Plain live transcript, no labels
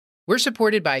We're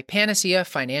supported by Panacea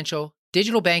Financial,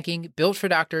 digital banking built for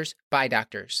doctors by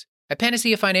doctors. At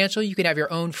Panacea Financial, you can have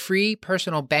your own free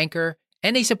personal banker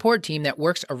and a support team that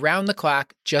works around the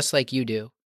clock just like you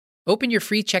do. Open your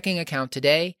free checking account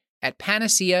today at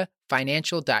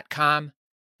panaceafinancial.com.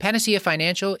 Panacea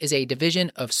Financial is a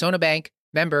division of Sonabank,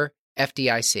 member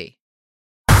FDIC.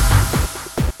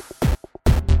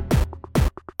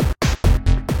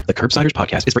 The Curbsiders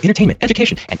podcast is for entertainment,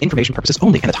 education, and information purposes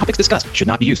only, and the topics discussed should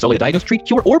not be used solely to diagnose, treat,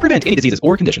 cure, or prevent any diseases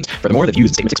or conditions. Furthermore, the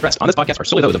views and statements expressed on this podcast are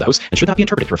solely those of the host and should not be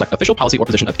interpreted to reflect official policy or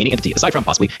position of any entity, aside from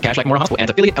possibly Cashback Memorial Hospital and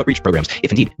its affiliate outreach programs,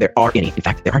 if indeed there are any. In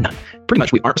fact, there are none. Pretty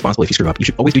much, we aren't responsible if you screw up. You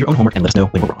should always do your own homework and let us know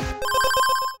when we're wrong.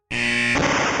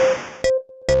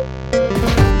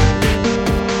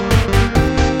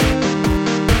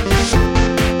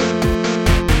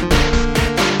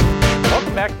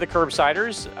 Back to the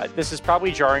Curbsiders. This is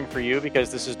probably jarring for you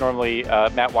because this is normally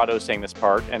Matt Watto saying this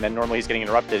part, and then normally he's getting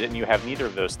interrupted, and you have neither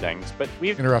of those things. But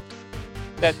we've interrupt.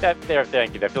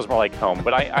 Thank you. That feels more like home.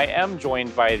 But I am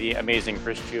joined by the amazing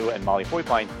Chris Chu and Molly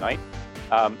Hoypline tonight,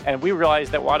 and we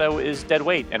realize that Watto is dead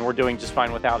weight, and we're doing just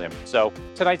fine without him. So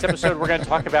tonight's episode, we're going to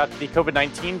talk about the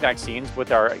COVID-19 vaccines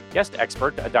with our guest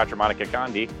expert, Dr. Monica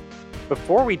Gandhi.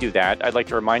 Before we do that, I'd like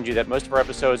to remind you that most of our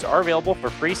episodes are available for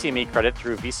free CME credit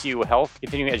through VCU Health,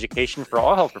 continuing education for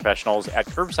all health professionals at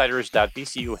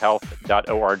curbsiders.vcuhealth.org.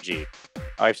 All you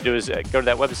have to do is go to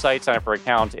that website, sign up for an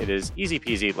account. It is easy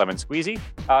peasy, lemon squeezy.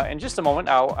 In just a moment,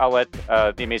 I'll let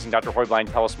the amazing Dr.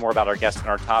 Hoypline tell us more about our guest and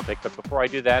our topic. But before I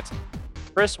do that,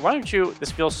 Chris, why don't you,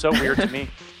 this feels so weird to me,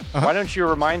 why don't you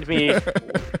remind me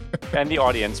and the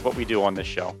audience what we do on this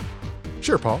show?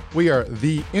 Sure, Paul. We are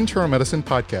the Internal Medicine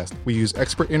Podcast. We use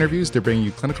expert interviews to bring you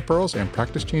clinical pearls and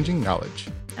practice-changing knowledge.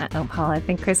 Uh-oh, Paul, I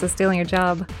think Chris is stealing your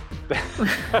job.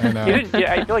 And,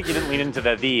 I feel like you didn't lean into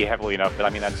the heavily enough, but I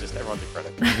mean, that's just everyone's a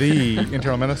credit. The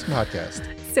Internal Medicine Podcast.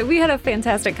 So we had a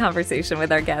fantastic conversation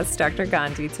with our guest, Dr.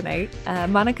 Gandhi, tonight.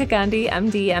 Monica Gandhi,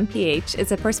 MD, MPH,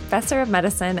 is a professor of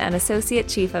medicine and associate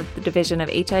chief of the Division of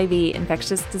HIV,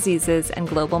 Infectious Diseases, and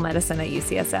Global Medicine at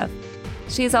UCSF.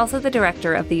 She is also the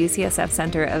director of the UCSF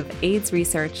Center of AIDS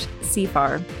Research,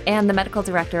 CFAR, and the medical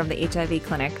director of the HIV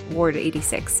clinic, Ward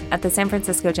 86, at the San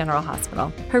Francisco General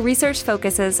Hospital. Her research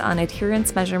focuses on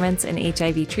adherence measurements in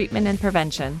HIV treatment and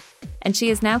prevention, and she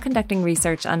is now conducting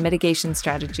research on mitigation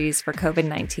strategies for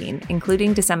COVID-19,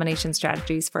 including dissemination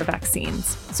strategies for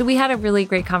vaccines. So we had a really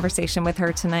great conversation with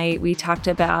her tonight. We talked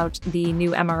about the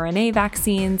new mRNA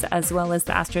vaccines as well as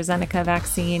the AstraZeneca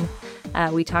vaccine.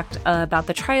 We talked about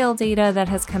the trial data that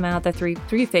has come out, the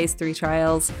three phase 3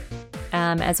 trials,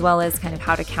 as well as kind of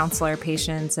how to counsel our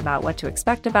patients about what to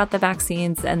expect about the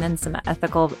vaccines, and then some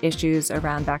ethical issues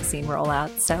around vaccine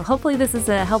rollout. So hopefully this is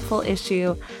a helpful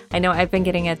issue. I know I've been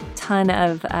getting a ton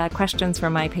of questions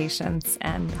from my patients,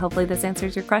 and hopefully this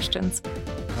answers your questions.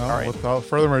 All right. Without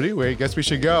further ado, I guess we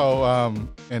should go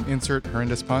and insert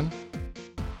horrendous pun.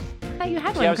 I thought you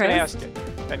had one, Yeah, I was going to Chris. ask it.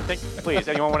 Please,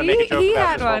 anyone want to make a joke He about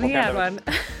had this one. horrible He had pandemic?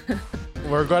 one.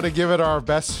 We're going to give it our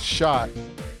best shot.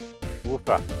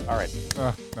 Oofa. All right.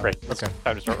 No. Great. Okay.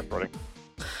 Time to start recording.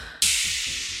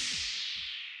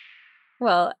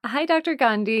 Well, hi, Dr.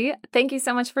 Gandhi. Thank you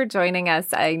so much for joining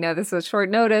us. I know this was short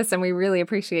notice, and we really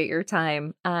appreciate your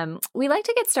time. We like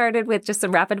to get started with just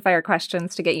some rapid fire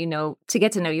questions to get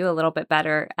to know you a little bit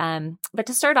better. But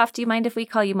to start off, do you mind if we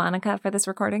call you Monica for this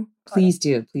recording? Please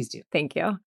do. Please do. Thank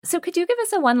you. So could you give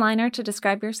us a one-liner to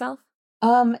describe yourself?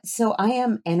 So I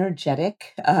am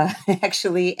energetic,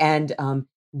 actually, and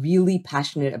really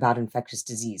passionate about infectious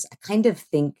disease. I kind of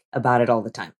think about it all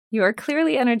the time. You are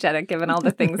clearly energetic given all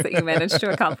the things that you managed to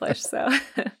accomplish. So,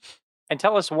 And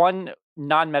tell us one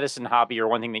non-medicine hobby or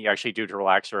one thing that you actually do to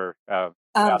relax or So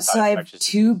I have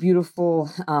two beautiful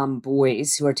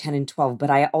boys who are 10 and 12, but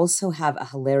I also have a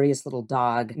hilarious little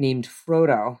dog named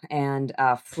Frodo. And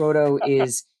Frodo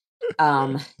is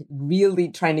really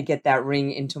trying to get that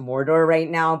ring into Mordor right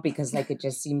now because it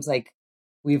just seems like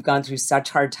we've gone through such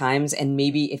hard times, and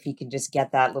maybe if he could just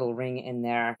get that little ring in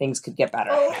there, things could get better.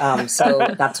 So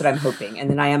that's what I'm hoping. And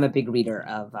then I am a big reader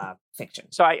of fiction.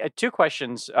 So I two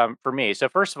questions for me. So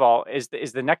first of all, is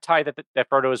the necktie that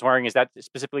Frodo is wearing, is that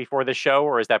specifically for the show,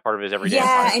 or is that part of his everyday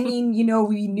life? I mean,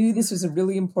 we knew this was a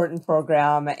really important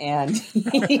program, and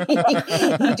he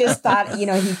just thought, he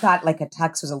thought like a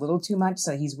tux was a little too much,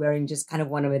 so he's wearing just kind of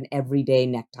one of an everyday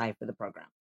necktie for the program.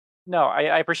 No,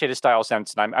 I appreciate his style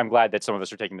sense, and I'm glad that some of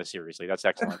us are taking this seriously. That's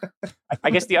excellent. I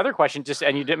guess the other question,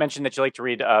 and you did mention that you like to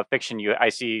read fiction. I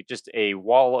see just a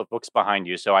wall of books behind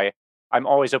you, so I'm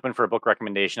always open for a book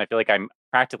recommendation. I feel like I'm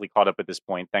practically caught up at this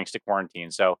point, thanks to quarantine.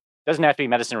 So it doesn't have to be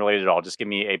medicine related at all. Just give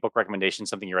me a book recommendation,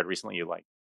 something you read recently you like.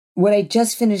 What I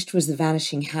just finished was The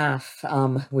Vanishing Half,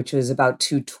 which was about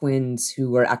two twins who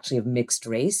were actually of mixed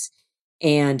race.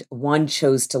 And one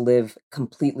chose to live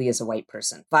completely as a white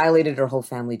person, violated her whole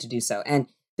family to do so. And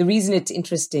the reason it's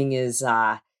interesting is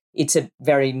it's a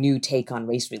very new take on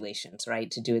race relations, right?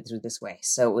 To do it through this way.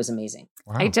 So it was amazing.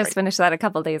 Wow. I just finished that a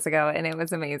couple days ago and it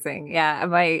was amazing. Yeah,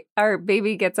 our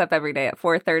baby gets up every day at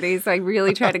 4:30, so I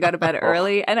really try to go to bed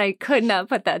early and I could not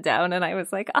put that down. And I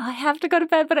was like, oh, I have to go to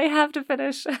bed, but I have to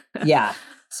finish. Yeah,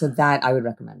 so that I would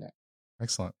recommend it.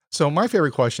 Excellent. So my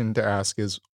favorite question to ask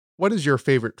is, what is your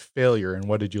favorite failure and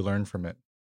what did you learn from it?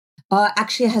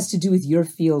 Actually, it has to do with your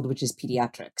field, which is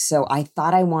pediatrics. So I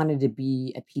thought I wanted to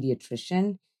be a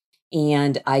pediatrician,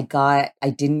 and I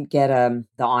didn't get the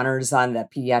honors on the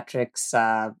pediatrics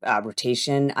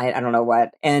rotation. I don't know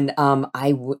what, and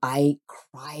I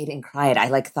cried and cried.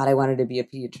 I thought I wanted to be a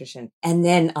pediatrician, and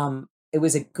then it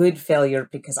was a good failure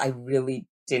because I really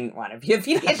didn't want to be a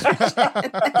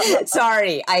pediatrician.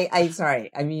 Sorry,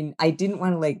 sorry. I mean, I didn't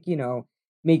want to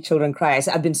make children cry.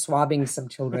 I've been swabbing some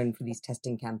children for these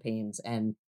testing campaigns,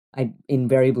 and I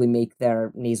invariably make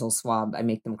their nasal swab. I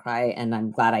make them cry, and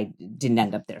I'm glad I didn't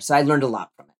end up there. So I learned a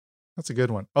lot from it. That's a good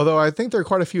one. Although I think there are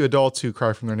quite a few adults who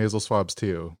cry from their nasal swabs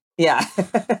too. Yeah.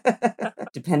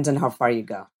 Depends on how far you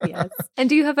go. Yes. And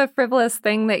do you have a frivolous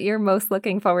thing that you're most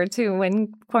looking forward to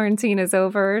when quarantine is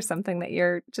over, or something that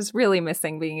you're just really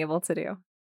missing being able to do?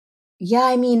 Yeah,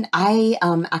 I mean, I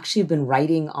actually have been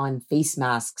writing on face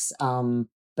masks,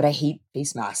 but I hate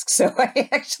face masks. So I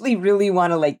actually really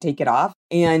want to take it off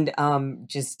and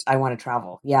I want to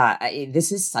travel. Yeah,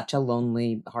 this is such a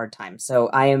lonely, hard time. So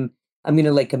I'm going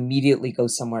to immediately go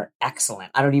somewhere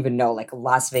excellent. I don't even know,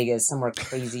 Las Vegas, somewhere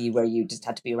crazy where you just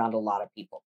have to be around a lot of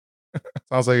people.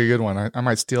 Sounds like a good one. I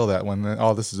might steal that when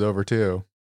all this is over too.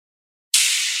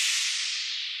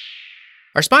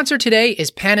 Our sponsor today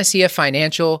is Panacea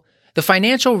Financial, the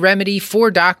financial remedy for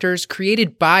doctors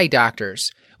created by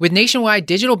doctors. With nationwide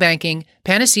digital banking,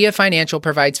 Panacea Financial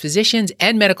provides physicians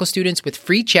and medical students with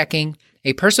free checking,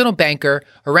 a personal banker,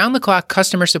 around-the-clock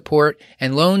customer support,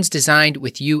 and loans designed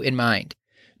with you in mind.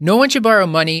 No one should borrow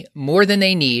money more than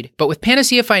they need, but with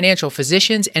Panacea Financial,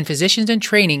 physicians and physicians in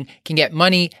training can get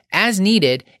money as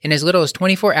needed in as little as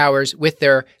 24 hours with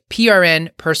their PRN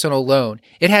personal loan.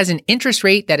 It has an interest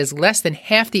rate that is less than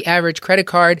half the average credit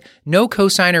card, no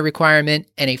cosigner requirement,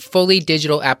 and a fully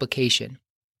digital application.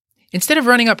 Instead of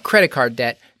running up credit card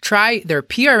debt, try their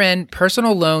PRN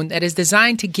personal loan that is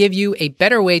designed to give you a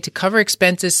better way to cover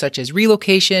expenses such as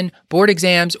relocation, board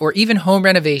exams, or even home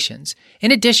renovations.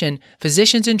 In addition,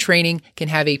 physicians in training can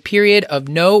have a period of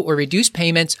no or reduced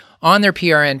payments on their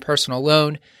PRN personal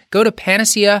loan. Go to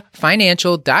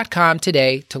panaceafinancial.com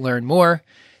today to learn more.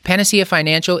 Panacea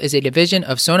Financial is a division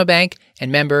of Sonabank and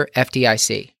member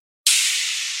FDIC.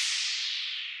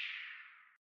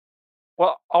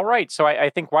 Well, all right. So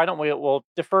I think why don't we'll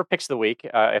defer picks of the week,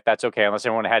 if that's okay, unless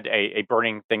everyone had a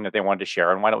burning thing that they wanted to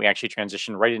share. And why don't we actually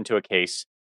transition right into a case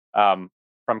from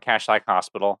Cashlike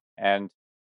Hospital? And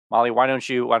Molly, why don't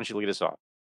you lead us off?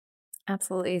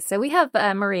 Absolutely. So we have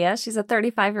Maria. She's a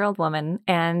 35-year-old woman,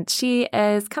 and she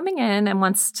is coming in and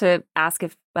wants to ask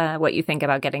if what you think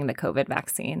about getting the COVID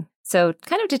vaccine. So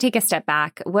kind of to take a step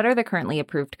back, what are the currently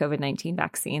approved COVID-19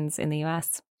 vaccines in the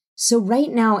U.S.? So right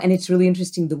now, and it's really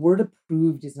interesting, the word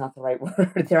approved is not the right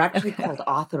word. They're actually called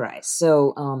authorized.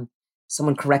 So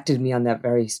someone corrected me on that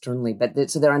very sternly, but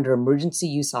so they're under emergency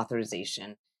use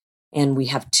authorization. And we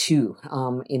have two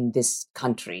in this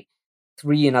country,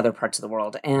 3 in other parts of the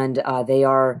world. And they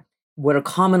are what are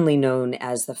commonly known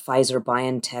as the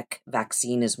Pfizer-BioNTech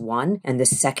vaccine is one, and the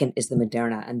second is the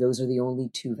Moderna. And those are the only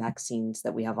 2 vaccines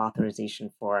that we have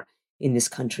authorization for in this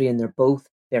country, and they're both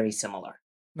very similar.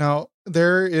 Now,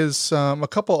 there is a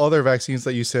couple other vaccines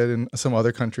that you said in some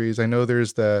other countries. I know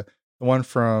there's the one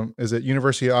from, is it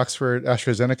University of Oxford,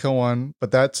 AstraZeneca one,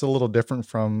 but that's a little different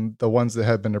from the ones that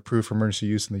have been approved for emergency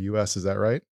use in the US. Is that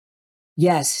right?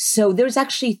 Yes. So there's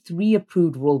actually 3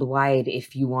 approved worldwide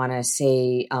if you want to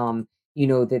say,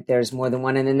 that there's more than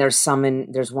one. And then there's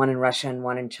one in Russia and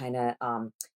one in China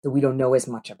that we don't know as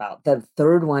much about. The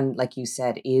third one, like you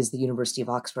said, is the University of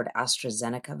Oxford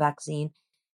AstraZeneca vaccine.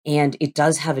 And it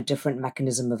does have a different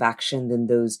mechanism of action than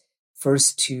those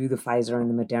first 2, the Pfizer and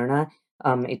the Moderna.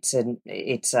 It's a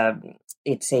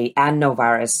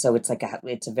adenovirus, so it's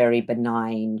a very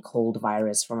benign cold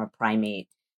virus from a primate.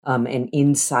 And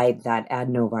inside that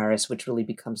adenovirus, which really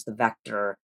becomes the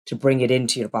vector to bring it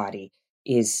into your body,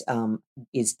 is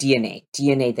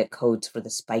DNA that codes for the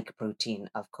spike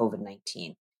protein of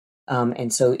COVID-19.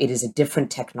 And so it is a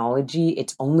different technology.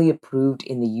 It's only approved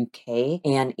in the UK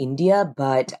and India,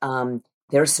 but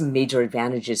There are some major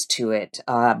advantages to it,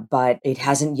 but it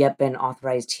hasn't yet been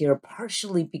authorized here,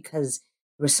 partially because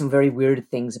there were some very weird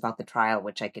things about the trial,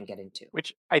 which I can get into.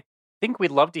 Which I think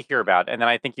we'd love to hear about. And then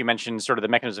I think you mentioned sort of the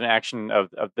mechanism of action of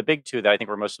the big two that I think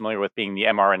we're most familiar with being the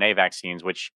mRNA vaccines,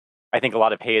 which I think a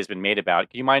lot of hay has been made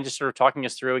about. Do you mind just sort of talking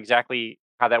us through exactly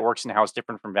how that works and how it's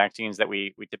different from vaccines that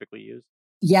we typically use?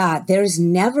 Yeah, there's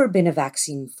never been a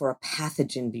vaccine for a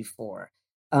pathogen before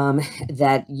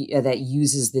that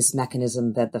uses this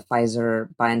mechanism that the Pfizer,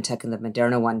 BioNTech, and the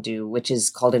Moderna one do, which is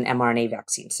called an mRNA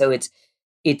vaccine. So it's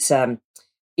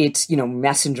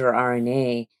messenger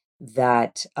RNA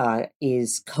that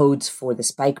is codes for the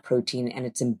spike protein, and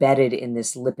it's embedded in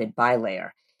this lipid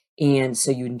bilayer. And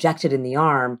so you inject it in the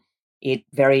arm, it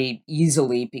very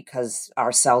easily, because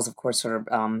our cells, of course, sort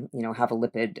of have a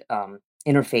lipid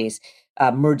interface,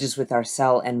 merges with our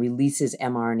cell and releases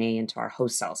mRNA into our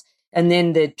host cells. And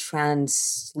then the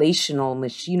translational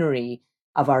machinery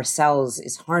of our cells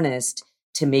is harnessed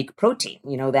to make protein.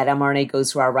 That mRNA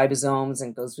goes through our ribosomes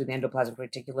and goes through the endoplasmic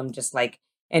reticulum, just like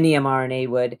any mRNA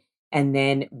would. And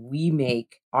then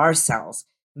our cells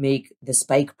make the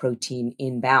spike protein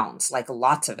in bounds, like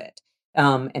lots of it.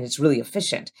 And it's really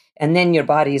efficient. And then your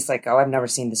body is like, oh, I've never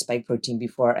seen the spike protein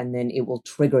before. And then it will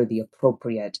trigger the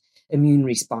appropriate immune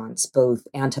response, both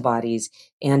antibodies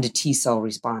and a T cell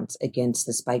response against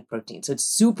the spike protein. So it's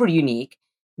super unique,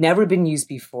 never been used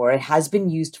before. It has been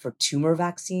used for tumor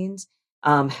vaccines,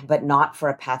 but not for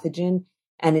a pathogen.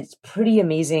 And it's pretty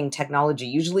amazing technology.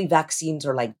 Usually vaccines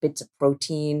are like bits of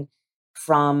protein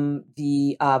from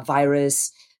the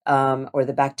virus or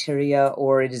the bacteria,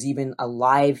 or it is even a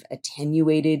live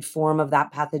attenuated form of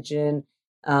that pathogen.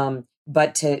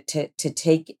 But to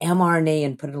take mRNA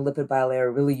and put it in a lipid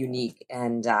bilayer, really unique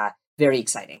and very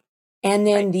exciting. And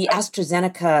then the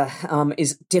AstraZeneca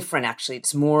is different, actually.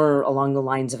 It's more along the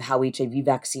lines of how HIV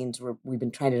vaccines we've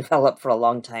been trying to develop for a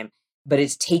long time. But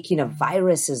it's taking a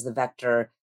virus as the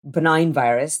vector, benign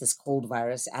virus, this cold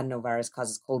virus, adenovirus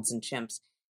causes colds in chimps,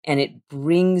 and it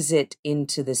brings it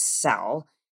into the cell.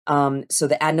 So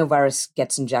the adenovirus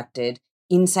gets injected.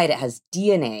 Inside it has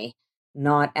DNA,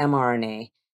 not mRNA.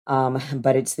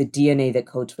 But it's the DNA that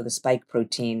codes for the spike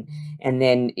protein. And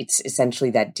then it's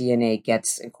essentially that DNA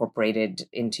gets incorporated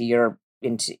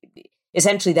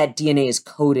essentially that DNA is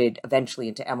coded eventually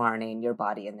into mRNA in your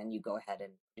body, and then you go ahead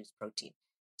and produce protein.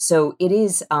 So it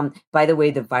is, by the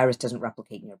way, the virus doesn't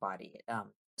replicate in your body.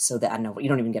 So the adenovirus, you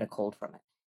don't even get a cold from it.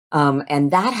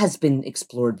 And that has been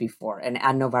explored before. An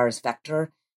adenovirus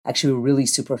vector, actually, we're really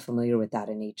super familiar with that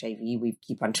in HIV. We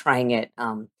keep on trying it.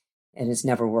 And it's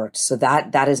never worked. So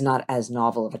that is not as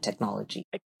novel of a technology.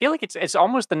 I feel like it's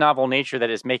almost the novel nature that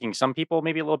is making some people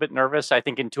maybe a little bit nervous. I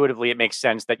think intuitively it makes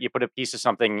sense that you put a piece of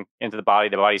something into the body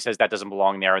says that doesn't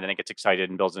belong there, and then it gets excited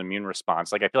and builds an immune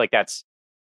response. Like, I feel like that's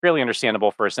fairly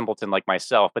understandable for a simpleton like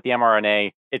myself. But the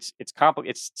mRNA, it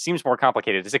seems more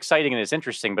complicated. It's exciting and it's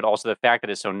interesting, but also the fact that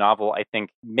it's so novel, I think,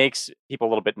 makes people a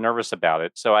little bit nervous about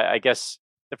it. So I guess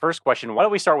the first question, why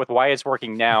don't we start with why it's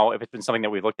working now if it's been something that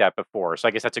we've looked at before? So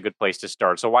I guess that's a good place to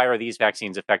start. So why are these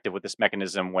vaccines effective with this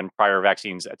mechanism when prior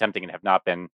vaccines attempting it have not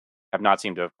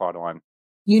seemed to have caught on?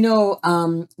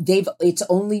 It's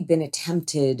only been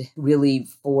attempted really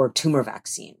for tumor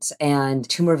vaccines, and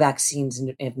tumor vaccines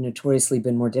have notoriously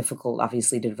been more difficult,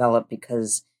 obviously, to develop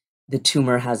because the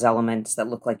tumor has elements that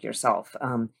look like yourself.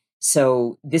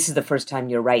 So this is the first time,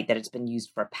 you're right, that it's been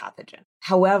used for a pathogen.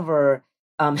 However,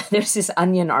 there's this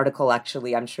Onion article,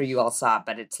 actually, I'm sure you all saw it,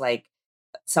 but it's like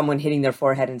someone hitting their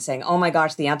forehead and saying, oh my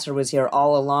gosh, the answer was here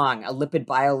all along, a lipid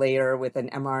bilayer with an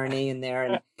mRNA in there.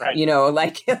 And, right.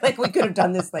 like we could have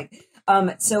done this.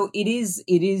 So it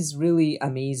is really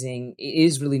amazing. It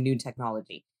is really new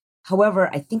technology. However,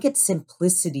 I think its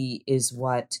simplicity is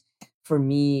what, for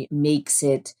me, makes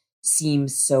it seem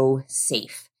so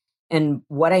safe. And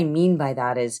what I mean by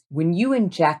that is when you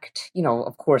inject,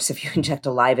 of course, if you inject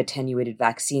a live attenuated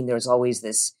vaccine, there's always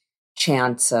this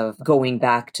chance of going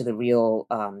back to the real,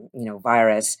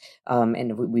 virus.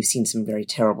 And we've seen some very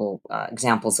terrible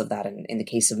examples of that in the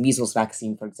case of measles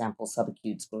vaccine, for example,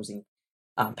 subacute sclerosing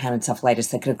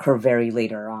panencephalitis that could occur very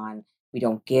later on. We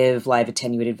don't give live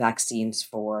attenuated vaccines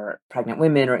for pregnant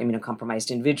women or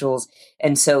immunocompromised individuals.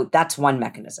 And so that's one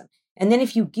mechanism. And then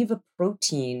if you give a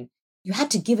protein, you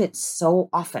had to give it so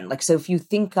often. So if you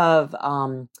think of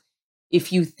some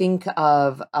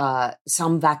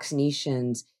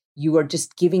vaccinations, you are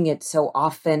just giving it so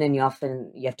often, and you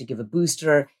have to give a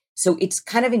booster. So it's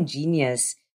kind of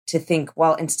ingenious to think,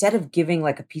 well, instead of giving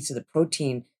like a piece of the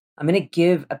protein, I'm going to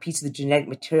give a piece of the genetic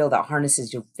material that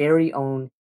harnesses your very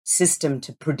own system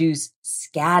to produce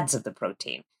scads of the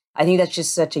protein. I think that's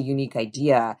just such a unique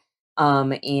idea.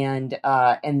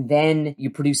 And then you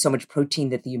produce so much protein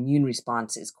that the immune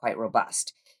response is quite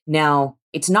robust. Now,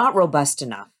 it's not robust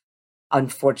enough,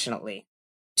 unfortunately,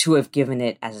 to have given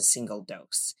it as a single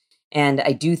dose. And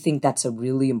I do think that's a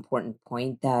really important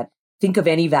point, that think of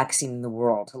any vaccine in the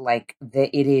world, like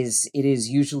it is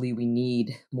usually we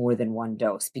need more than one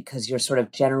dose, because you're sort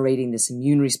of generating this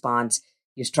immune response.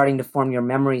 You're starting to form your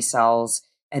memory cells.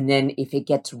 And then if it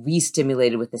gets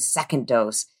re-stimulated with a second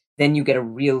dose, then you get a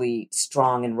really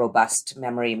strong and robust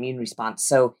memory immune response.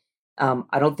 So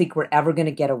I don't think we're ever going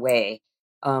to get away.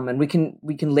 And we can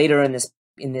later in this,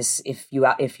 if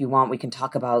you want, we can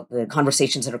talk about the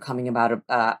conversations that are coming out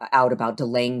about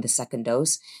delaying the second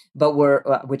dose, but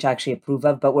which I actually approve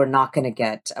of, but we're not going to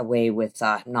get away with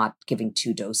not giving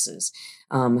 2 doses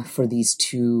for these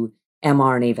 2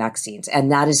 mRNA vaccines.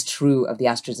 And that is true of the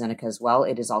AstraZeneca as well.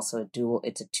 It is also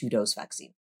it's a 2-dose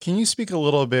vaccine. Can you speak a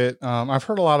little bit? I've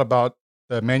heard a lot about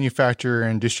the manufacture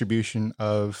and distribution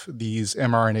of these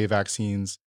mRNA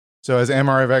vaccines. So as an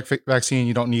mRNA vaccine,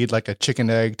 you don't need like a chicken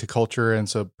egg to culture. And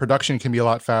so production can be a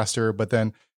lot faster, but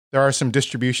then there are some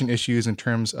distribution issues in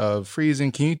terms of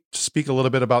freezing. Can you speak a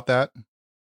little bit about that?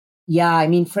 Yeah, I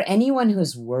mean, for anyone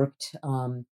who's worked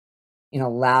in a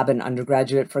lab in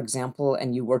undergraduate, for example,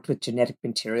 and you worked with genetic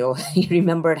material, you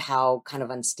remembered how kind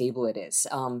of unstable it is.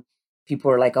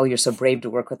 People are like, oh, you're so brave to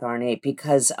work with RNA,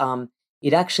 because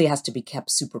it actually has to be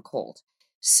kept super cold.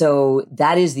 So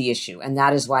that is the issue. And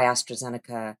that is why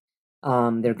AstraZeneca,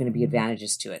 there are going to be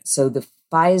advantages to it. So the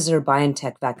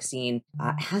Pfizer-BioNTech vaccine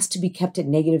has to be kept at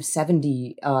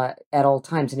 -70 at all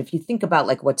times. And if you think about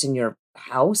like what's in your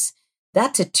house,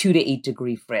 that's a 2 to 8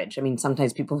 degree fridge. I mean,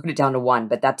 sometimes people put it down to 1,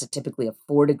 but that's typically a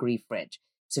 4-degree fridge.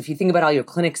 So if you think about all your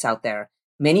clinics out there,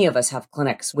 many of us have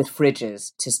clinics with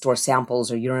fridges to store samples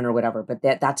or urine or whatever, but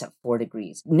that's at 4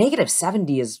 degrees.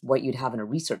 -70 is what you'd have in a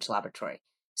research laboratory.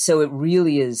 So it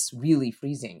really is really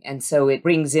freezing. And so it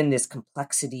brings in this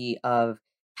complexity of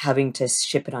having to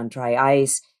ship it on dry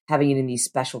ice, having it in these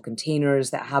special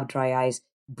containers that have dry ice,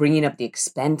 bringing up the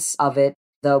expense of it.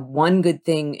 The one good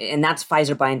thing, and that's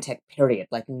Pfizer-BioNTech, period,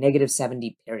 like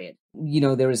 -70, period. You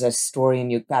know, there was a story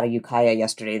out of Ukiah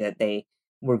yesterday that they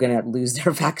were going to lose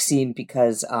their vaccine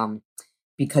because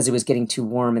it was getting too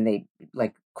warm, and they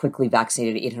like quickly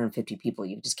vaccinated 850 people.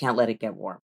 You just can't let it get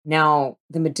warm. Now,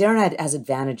 the Moderna has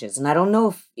advantages, and I don't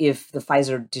know if the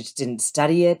Pfizer just didn't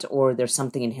study it or there's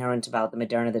something inherent about the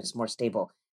Moderna that is more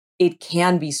stable. It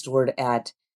can be stored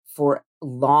for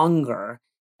longer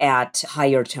at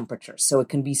higher temperatures. So it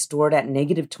can be stored at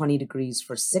 -20 degrees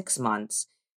for 6 months,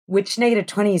 which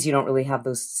 -20s, you don't really have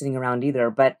those sitting around either,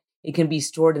 but it can be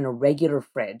stored in a regular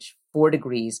fridge, 4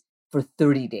 degrees, for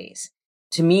 30 days.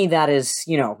 To me, that is,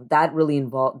 that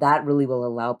really will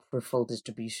allow for full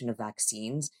distribution of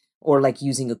vaccines, or like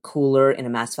using a cooler in a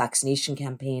mass vaccination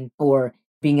campaign, or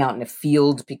being out in a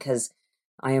field, because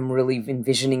I am really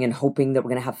envisioning and hoping that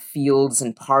we're going to have fields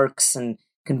and parks and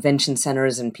convention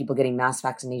centers and people getting mass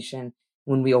vaccination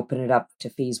when we open it up to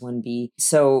phase 1B.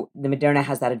 So the Moderna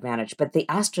has that advantage, but the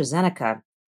AstraZeneca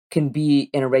can be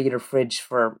in a regular fridge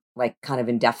for like kind of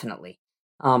indefinitely.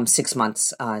 6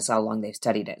 months is how long they've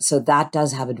studied it. So that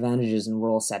does have advantages in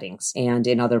rural settings and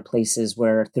in other places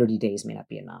where 30 days may not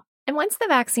be enough. And once the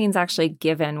vaccine's actually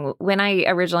given, when I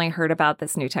originally heard about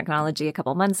this new technology a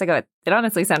couple months ago, it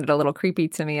honestly sounded a little creepy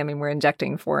to me. I mean, we're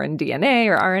injecting foreign DNA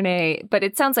or RNA, but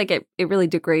it sounds like it really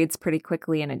degrades pretty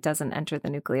quickly and it doesn't enter the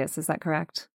nucleus. Is that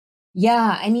correct?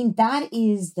 Yeah, I mean, that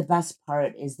is the best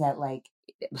part, is that like,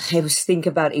 I was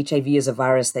thinking about HIV as a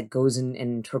virus that goes in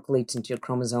and intercalates into your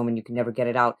chromosome and you can never get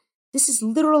it out. This is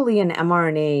literally an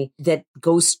mRNA that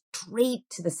goes straight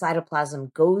to the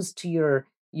cytoplasm, goes to your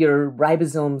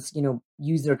ribosomes,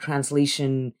 use their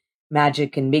translation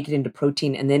magic and make it into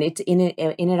protein. And then it's in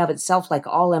and of itself, like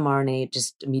all mRNA, it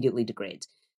just immediately degrades.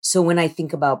 So when I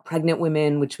think about pregnant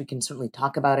women, which we can certainly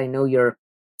talk about, I know your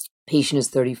patient is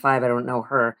 35. I don't know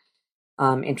her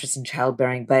interest in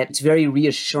childbearing, but it's very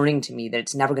reassuring to me that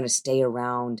it's never going to stay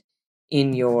around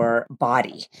in your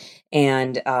body.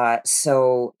 And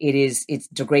so it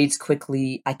degrades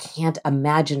quickly. I can't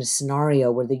imagine a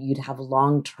scenario where you'd have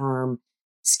long-term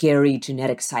scary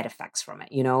genetic side effects from it,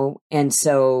 And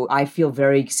so I feel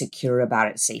very secure about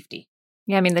its safety.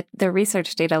 Yeah, I mean, the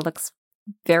research data looks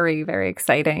very, very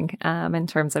exciting in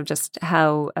terms of just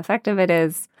how effective it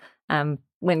is.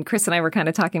 When Chris and I were kind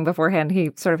of talking beforehand,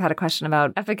 he sort of had a question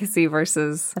about efficacy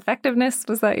versus effectiveness.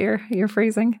 Was that your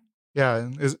phrasing? Yeah,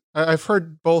 I've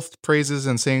heard both praises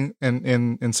and saying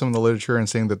in some of the literature and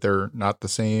saying that they're not the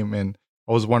same. And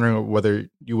I was wondering whether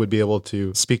you would be able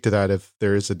to speak to that if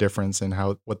there is a difference in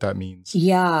what that means.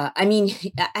 Yeah, I mean,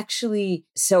 actually,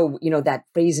 so, that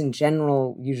phrase in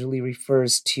general usually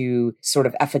refers to sort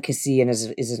of efficacy and is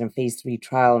it in a phase 3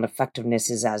 trial, and effectiveness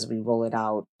is as we roll it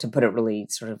out, to put it really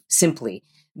sort of simply.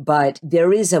 But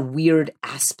there is a weird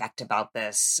aspect about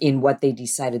this in what they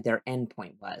decided their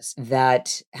endpoint was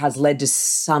that has led to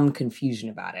some confusion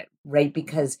about it, right?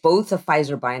 Because both the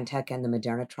Pfizer-BioNTech and the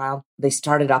Moderna trial, they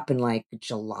started up in like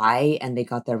July and they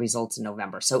got their results in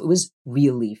November. So it was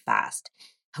really fast.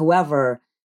 However,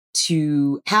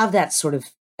 to have that sort of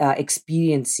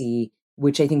expediency,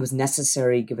 which I think was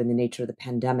necessary given the nature of the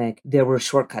pandemic, there were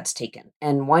shortcuts taken.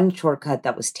 And one shortcut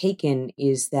that was taken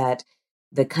is that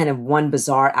the kind of one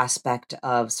bizarre aspect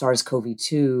of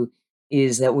SARS-CoV-2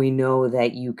 is that we know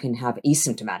that you can have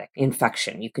asymptomatic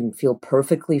infection. You can feel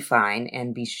perfectly fine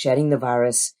and be shedding the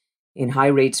virus in high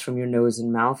rates from your nose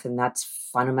and mouth. And that's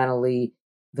fundamentally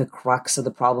the crux of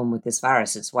the problem with this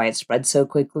virus. It's why it spreads so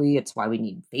quickly. It's why we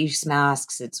need face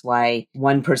masks. It's why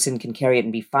one person can carry it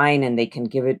and be fine, and they can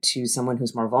give it to someone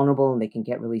who's more vulnerable and they can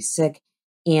get really sick.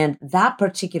 And that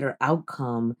particular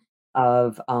outcome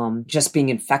of just being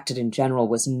infected in general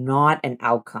was not an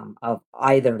outcome of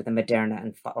either the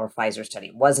Moderna or Pfizer study.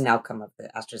 It was an outcome of the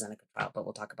AstraZeneca trial, but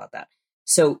we'll talk about that.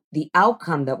 So the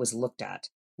outcome that was looked at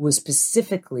was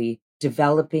specifically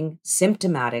developing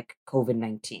symptomatic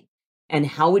COVID-19. And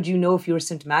how would you know if you were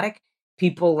symptomatic?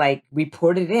 People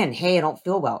reported in, hey, I don't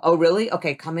feel well. Oh, really?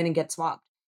 Okay, come in and get swabbed.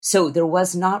 So there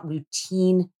was not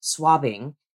routine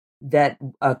swabbing that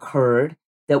occurred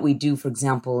that we do, for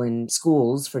example, in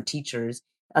schools for teachers.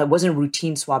 It wasn't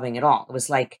routine swabbing at all. It was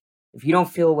like, if you don't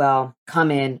feel well,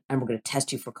 come in and we're going to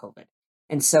test you for COVID.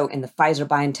 And so in the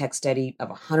Pfizer-BioNTech study of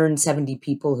 170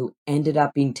 people who ended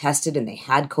up being tested and they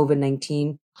had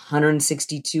COVID-19,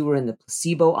 162 were in the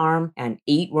placebo arm and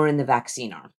 8 were in the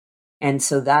vaccine arm. And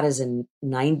so that is a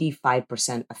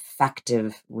 95%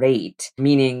 effective rate,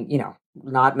 meaning,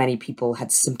 not many people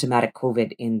had symptomatic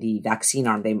COVID in the vaccine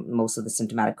arm. Most of the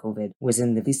symptomatic COVID was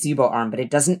in the placebo arm, but it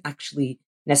doesn't actually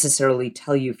necessarily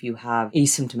tell you if you have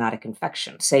asymptomatic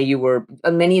infection. Say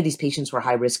many of these patients were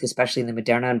high risk, especially in the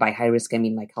Moderna. And by high risk, I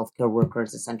mean like healthcare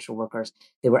workers, essential workers.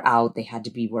 They were out, they had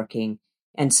to be working.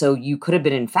 And so you could have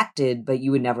been infected, but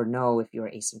you would never know if you were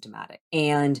asymptomatic.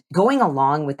 And going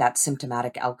along with that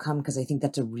symptomatic outcome, because I think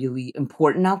that's a really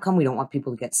important outcome, we don't want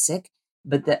people to get sick.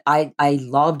 But I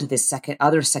loved this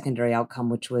other secondary outcome,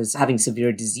 which was having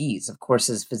severe disease. Of course,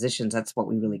 as physicians, that's what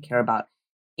we really care about.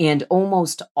 And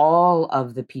almost all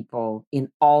of the people in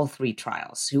all 3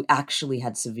 trials who actually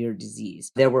had severe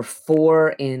disease, there were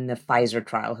 4 in the Pfizer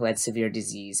trial who had severe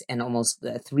disease, and almost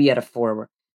 3 out of 4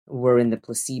 were in the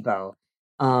placebo.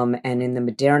 And in the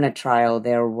Moderna trial,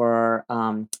 there were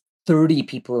 30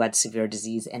 people who had severe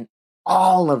disease, and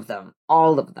all of them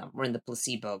were in the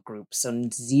placebo group. So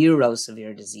 0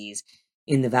 severe disease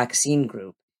in the vaccine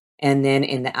group. And then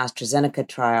in the AstraZeneca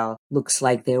trial, looks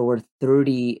like there were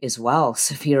 30 as well,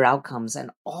 severe outcomes,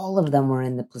 and all of them were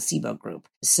in the placebo group.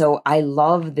 So I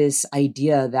love this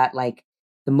idea that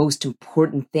the most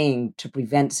important thing to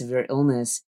prevent severe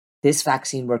illness, this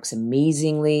vaccine works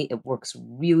amazingly. It works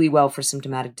really well for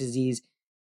symptomatic disease.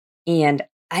 And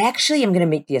I actually am going to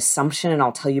make the assumption, and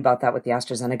I'll tell you about that with the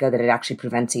AstraZeneca, that it actually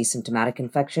prevents asymptomatic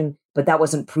infection, but that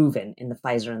wasn't proven in the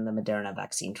Pfizer and the Moderna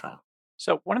vaccine trial.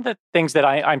 So one of the things that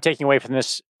I'm taking away from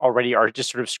this already are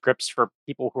just sort of scripts for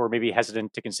people who are maybe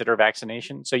hesitant to consider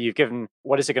vaccination. So you've given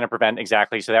what is it going to prevent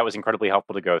exactly. So that was incredibly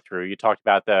helpful to go through. You talked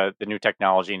about the new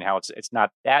technology and how it's not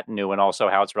that new, and also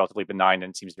how it's relatively benign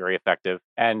and seems very effective.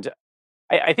 And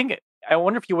I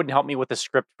wonder if you wouldn't help me with the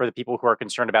script for the people who are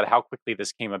concerned about how quickly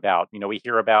this came about. We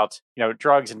hear about,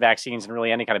 drugs and vaccines and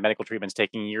really any kind of medical treatments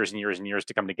taking years and years and years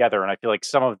to come together. And I feel like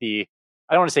some of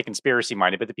I don't want to say conspiracy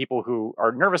minded, but the people who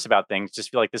are nervous about things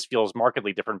just feel like this feels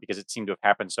markedly different because it seemed to have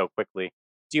happened so quickly.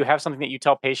 Do you have something that you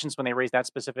tell patients when they raise that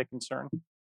specific concern?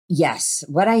 Yes.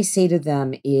 What I say to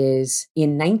them is,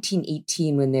 in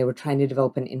 1918, when they were trying to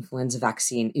develop an influenza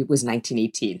vaccine, it was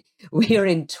 1918. We are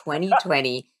in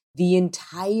 2020. The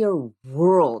entire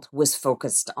world was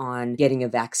focused on getting a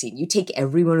vaccine. You take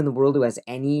everyone in the world who has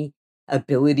any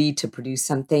ability to produce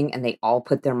something and they all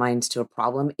put their minds to a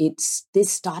problem. This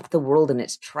stopped the world in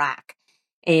its track.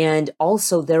 And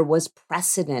also there was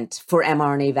precedent for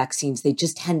mRNA vaccines. They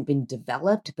just hadn't been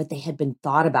developed, but they had been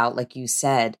thought about, like you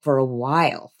said, for a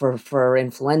while, for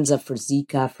influenza, for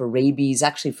Zika, for rabies,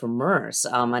 actually for MERS,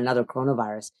 another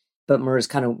coronavirus. But MERS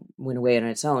kind of went away on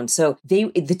its own. So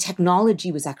the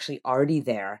technology was actually already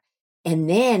there. And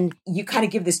then you kind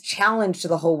of give this challenge to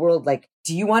the whole world, like,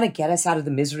 do you want to get us out of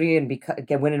the misery and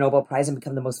win a Nobel Prize and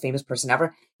become the most famous person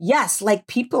ever? Yes, like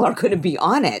people are going to be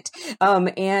on it.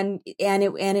 And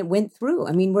it went through.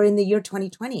 I mean, we're in the year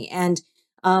 2020, and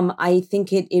I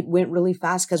think it went really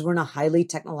fast because we're in a highly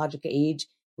technological age.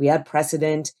 We had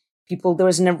precedent. There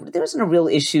wasn't a real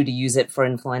issue to use it for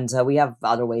influenza. We have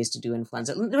other ways to do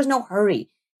influenza. There was no hurry.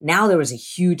 Now there was a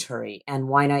huge hurry, and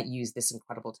why not use this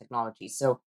incredible technology?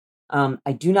 So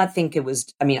I do not think it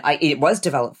was. I mean, it was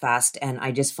developed fast, and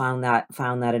I just found that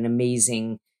an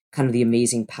amazing kind of the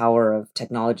amazing power of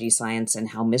technology, science, and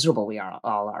how miserable we all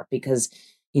are. Because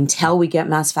until we get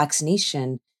mass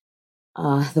vaccination,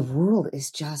 the world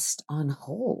is just on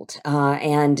hold,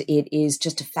 and it is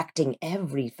just affecting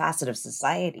every facet of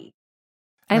society.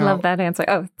 I love that answer.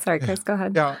 Oh, sorry, Chris, go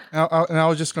ahead. Yeah, and I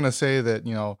was just going to say that,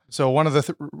 so one of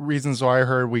the reasons why I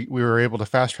heard we were able to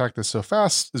fast track this so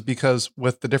fast is because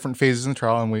with the different phases in the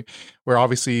trial, and where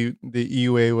obviously the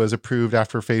EUA was approved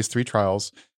after phase 3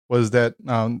 trials, was that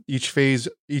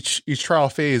each trial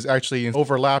phase actually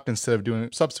overlapped instead of doing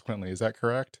it subsequently. Is that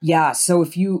correct? Yeah. So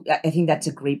I think that's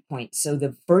a great point. So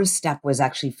the first step was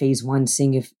actually phase 1,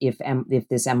 seeing if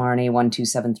this mRNA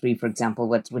 1273, for example,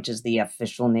 which is the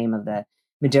official name of the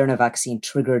Moderna vaccine,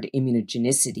 triggered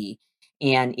immunogenicity.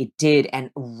 And it did.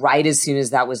 And right as soon as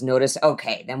that was noticed,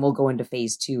 okay, then we'll go into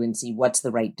phase 2 and see what's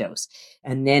the right dose.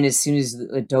 And then as soon as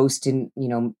the dose didn't,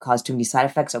 cause too many side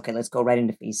effects, okay, let's go right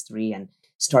into phase 3 and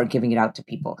start giving it out to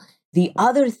people. The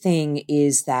other thing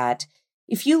is that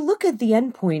if you look at the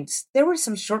endpoints, there were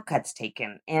some shortcuts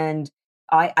taken. And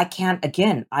I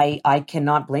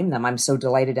cannot blame them. I'm so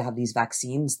delighted to have these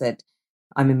vaccines that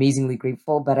I'm amazingly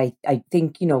grateful, but I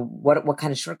think, what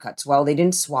kind of shortcuts? Well, they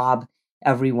didn't swab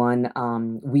everyone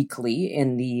weekly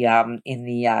in the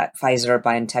Pfizer,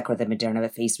 BioNTech, or the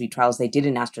Moderna phase 3 trials. They did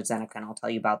in AstraZeneca, and I'll tell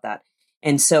you about that.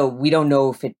 And so we don't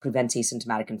know if it prevents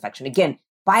asymptomatic infection. Again,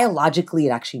 biologically,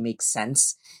 it actually makes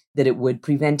sense that it would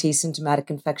prevent asymptomatic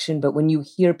infection. But when you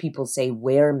hear people say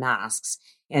wear masks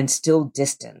and still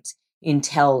distance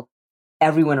until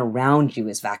everyone around you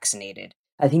is vaccinated,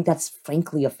 I think that's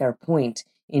frankly a fair point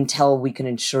until we can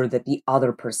ensure that the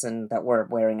other person that we're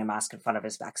wearing a mask in front of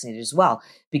is vaccinated as well,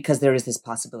 because there is this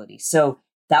possibility. So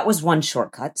that was one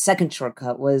shortcut. Second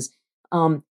shortcut was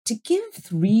to give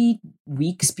 3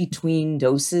 weeks between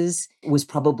doses was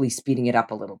probably speeding it up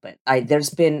a little bit. I'd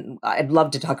love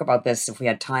to talk about this if we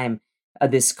had time,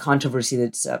 this controversy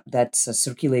that's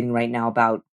circulating right now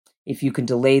about if you can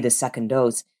delay the second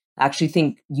dose. I actually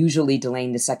think usually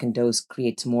delaying the second dose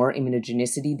creates more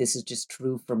immunogenicity. This is just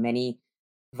true for many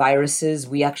viruses.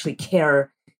 We actually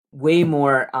care way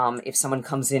more if someone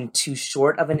comes in too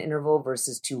short of an interval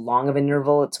versus too long of an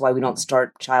interval. It's why we don't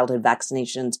start childhood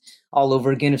vaccinations all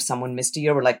over again. If someone missed a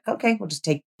year, we're like, okay, we'll just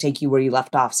take you where you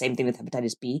left off. Same thing with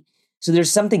hepatitis B. So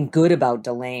there's something good about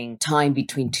delaying time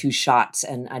between 2 shots.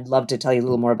 And I'd love to tell you a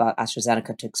little more about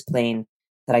AstraZeneca to explain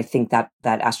that. I think that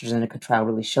AstraZeneca trial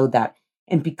really showed that.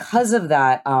 And because of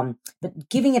that, but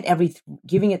giving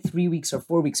it 3 weeks or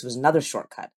 4 weeks was another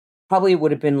shortcut. Probably it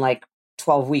would have been like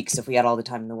 12 weeks if we had all the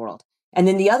time in the world. And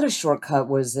then the other shortcut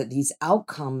was that these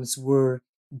outcomes were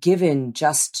given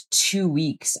just 2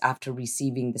 weeks after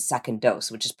receiving the second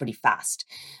dose, which is pretty fast.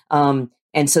 And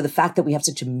so the fact that we have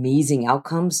such amazing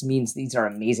outcomes means these are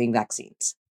amazing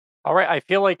vaccines. All right. I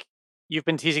feel like you've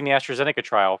been teasing the AstraZeneca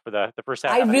trial for the first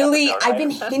half. I've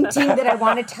been hinting that I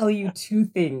want to tell you 2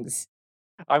 things.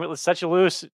 I'm such a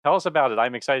loose. Tell us about it.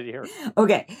 I'm excited to hear.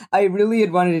 Okay. I really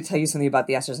had wanted to tell you something about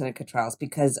the AstraZeneca trials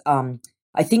because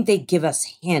I think they give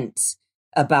us hints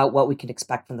about what we can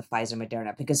expect from the Pfizer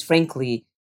Moderna. Because frankly,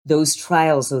 those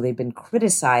trials, though they've been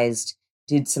criticized,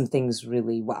 did some things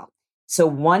really well. So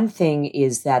one thing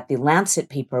is that the Lancet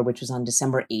paper, which was on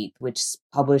December 8th, which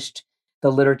published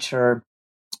the literature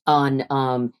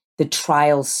on the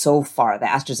trials so far, the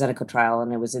AstraZeneca trial,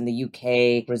 and it was in the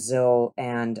UK, Brazil,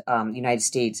 and United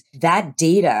States. That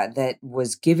data that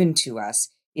was given to us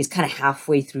is kind of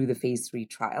halfway through the phase 3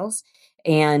 trials.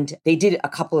 And they did a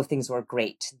couple of things that were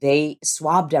great. They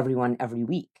swabbed everyone every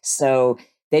week. So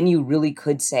then you really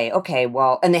could say, okay,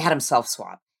 well, and they had them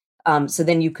self-swab. So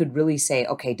then you could really say,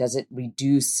 okay, does it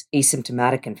reduce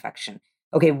asymptomatic infection?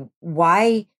 Okay,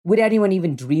 why would anyone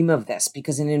even dream of this?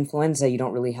 Because in influenza, you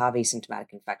don't really have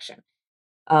asymptomatic infection.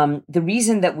 The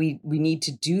reason that we need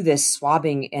to do this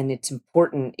swabbing, and it's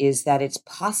important, is that it's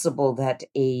possible that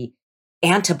a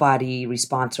antibody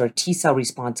response or a T-cell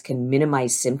response can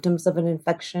minimize symptoms of an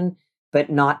infection, but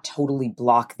not totally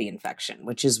block the infection,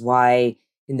 which is why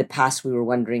in the past we were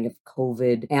wondering if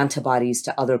COVID antibodies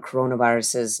to other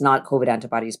coronaviruses, not COVID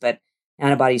antibodies, but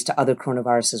antibodies to other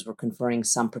coronaviruses were conferring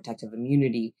some protective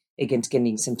immunity against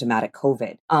getting symptomatic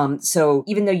COVID. So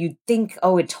even though you'd think,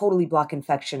 oh, it totally block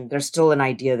infection, there's still an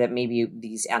idea that maybe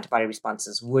these antibody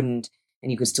responses wouldn't,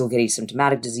 and you could still get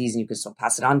asymptomatic disease and you could still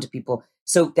pass it on to people.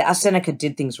 So the AstraZeneca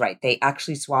did things right. They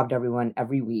actually swabbed everyone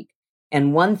every week.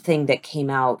 And one thing that came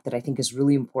out that I think is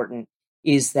really important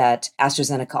is that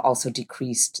AstraZeneca also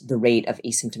decreased the rate of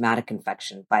asymptomatic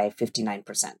infection by 59%.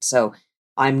 So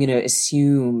I'm going to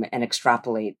assume and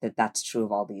extrapolate that that's true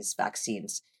of all these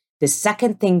vaccines. The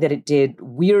second thing that it did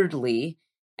weirdly,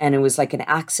 and it was like an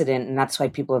accident, and that's why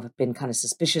people have been kind of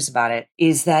suspicious about it,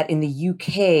 is that in the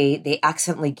UK, they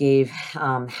accidentally gave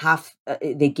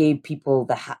they gave people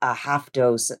a half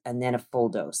dose and then a full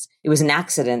dose. It was an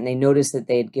accident. They noticed that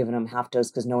they had given them half dose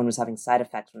because no one was having side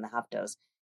effects from the half dose.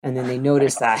 And then they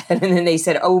noticed that, and then they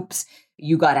said, oops,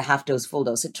 you got a half dose, full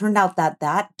dose. It turned out that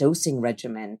that dosing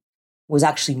regimen was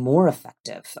actually more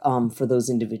effective for those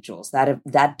individuals.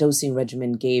 That dosing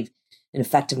regimen gave an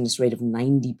effectiveness rate of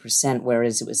 90%,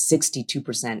 whereas it was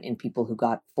 62% in people who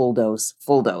got full dose,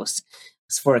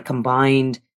 for a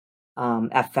combined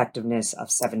effectiveness of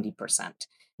 70%.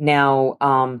 Now,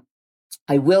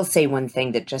 I will say one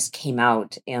thing that just came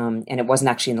out, and it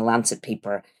wasn't actually in the Lancet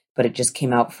paper, but it just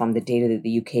came out from the data that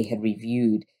the UK had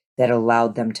reviewed that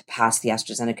allowed them to pass the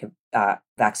AstraZeneca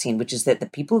vaccine, which is that the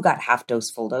people who got half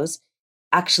dose, full dose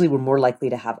actually were more likely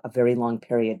to have a very long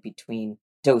period between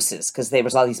doses because there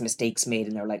was all these mistakes made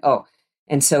and they're like, oh.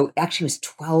 And so actually it was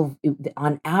 12,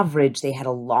 on average, they had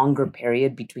a longer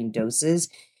period between doses.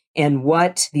 And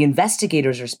what the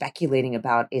investigators are speculating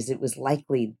about is it was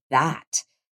likely that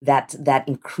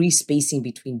increased spacing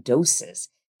between doses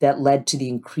that led to the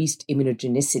increased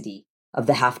immunogenicity of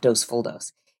the half dose, full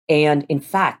dose. And in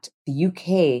fact, the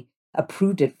UK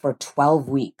approved it for 12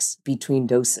 weeks between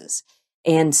doses.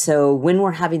 And so when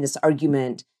we're having this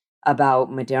argument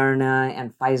about Moderna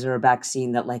and Pfizer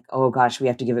vaccine that like, oh gosh, you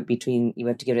have to give it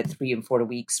 3 and 4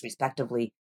 weeks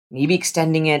respectively, maybe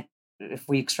extending it, if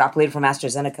we extrapolate from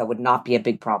AstraZeneca, would not be a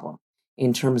big problem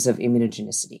in terms of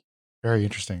immunogenicity. Very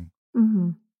interesting.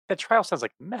 Mm-hmm. That trial sounds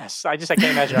like a mess. I can't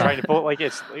imagine trying to pull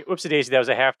it's like, whoopsie daisy. That was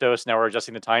a half dose. Now we're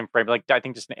adjusting the time frame. Like I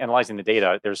think just analyzing the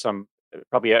data, there's some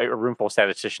probably a room full of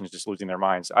statisticians just losing their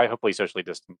minds. Hopefully socially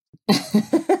distant.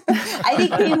 I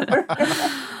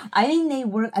think they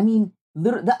were. I mean,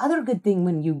 the other good thing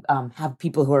when you have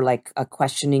people who are like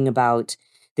questioning about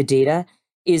the data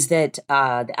is that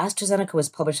the AstraZeneca was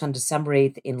published on December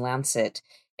 8th in Lancet,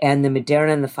 and the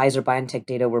Moderna and the Pfizer BioNTech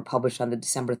data were published on the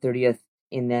December 30th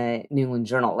in the New England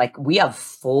Journal. Like we have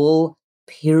full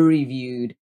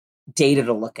peer-reviewed data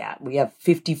to look at. We have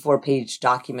 54-page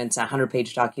documents,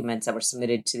 100-page documents that were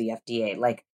submitted to the FDA.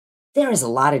 Like there is a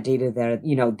lot of data there.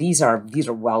 You know, these are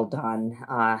well done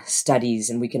studies,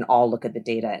 and we can all look at the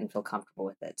data and feel comfortable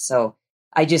with it. So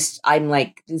I'm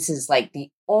like, this is like the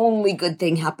only good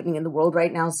thing happening in the world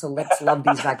right now. So let's love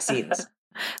these vaccines.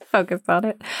 Focus on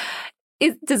it.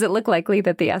 Does it look likely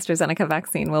that the AstraZeneca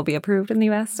vaccine will be approved in the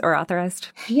US or authorized?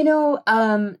 You know,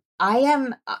 I'm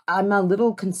a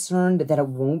little concerned that it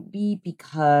won't be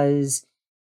because,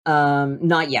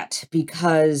 not yet,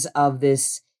 because of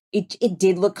this. It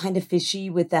did look kind of fishy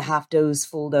with the half dose,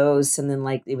 full dose, and then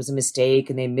like it was a mistake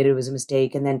and they admitted it was a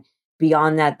mistake. And then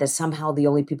beyond that somehow the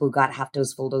only people who got half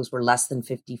dose, full dose were less than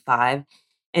 55.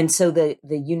 And so the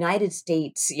United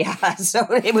States, so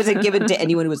it wasn't given to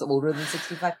anyone who was older than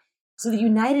 65. So the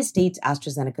United States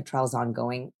AstraZeneca trial is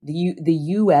ongoing. The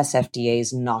US FDA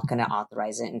is not going to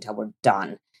authorize it until we're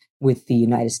done with the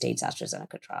United States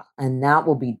AstraZeneca trial. And that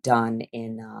will be done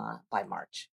by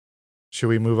March. Should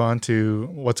we move on to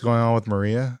what's going on with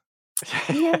Maria?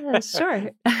 Yeah,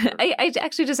 sure. I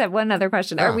actually just have one other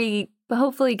question. Are we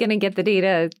hopefully going to get the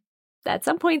data at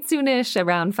some point soonish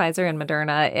around Pfizer and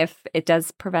Moderna if it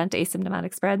does prevent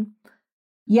asymptomatic spread?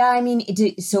 Yeah, I mean,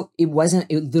 it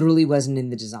literally wasn't in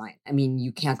the design. I mean,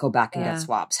 you can't go back and get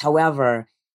swabs. However,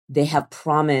 they have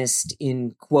promised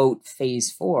in, quote,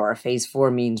 phase 4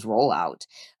 means rollout,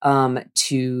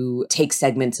 to take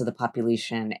segments of the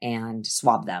population and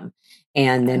swab them.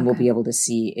 And then we'll be able to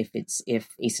see if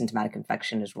asymptomatic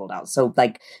infection is rolled out. So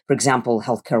like, for example,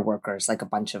 healthcare workers, like a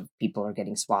bunch of people are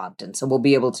getting swabbed. And so we'll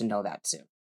be able to know that soon.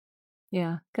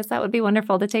 Yeah, because that would be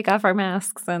wonderful to take off our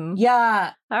masks and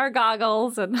our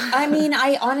goggles. And I mean,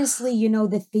 I honestly,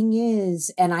 the thing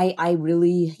is, and I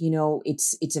really,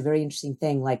 it's a very interesting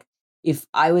thing. Like if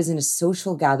I was in a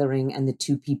social gathering and the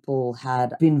two people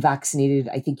had been vaccinated,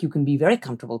 I think you can be very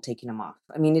comfortable taking them off.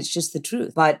 I mean, it's just the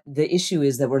truth. But the issue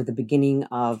is that we're at the beginning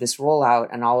of this rollout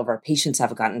and all of our patients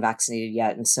haven't gotten vaccinated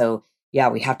yet. And so,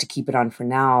 we have to keep it on for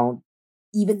now.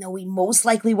 even though we most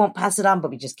likely won't pass it on,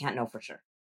 but we just can't know for sure.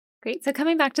 Great. So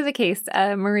coming back to the case,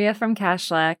 Maria from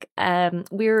Kashlak,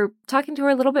 we were talking to her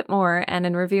a little bit more, and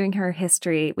in reviewing her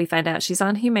history, we find out she's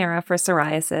on Humira for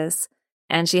psoriasis,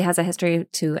 and she has a history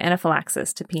to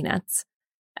anaphylaxis to peanuts.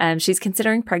 She's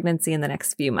considering pregnancy in the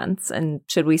next few months, and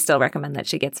should we still recommend that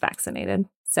she gets vaccinated?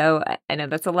 So I know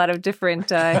that's a lot of different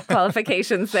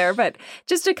qualifications there, but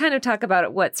just to kind of talk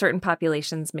about what certain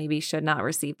populations maybe should not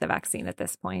receive the vaccine at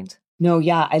this point. No,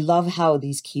 yeah, I love how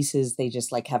these cases, they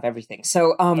just like have everything.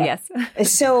 So, yes.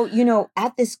 So,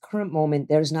 at this current moment,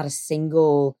 there's not a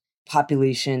single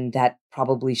population that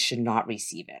probably should not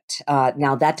receive it.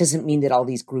 Now, that doesn't mean that all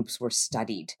these groups were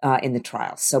studied in the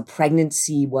trial. So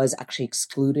pregnancy was actually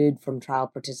excluded from trial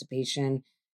participation,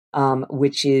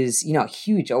 which is, a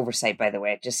huge oversight, by the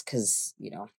way, just because,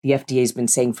 the FDA has been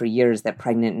saying for years that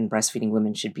pregnant and breastfeeding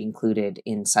women should be included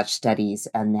in such studies.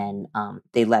 And then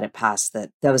they let it pass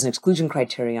that was an exclusion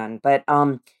criterion. But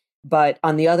on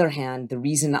the other hand, the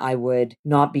reason I would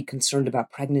not be concerned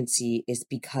about pregnancy is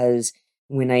because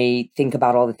when I think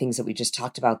about all the things that we just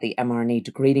talked about, the mRNA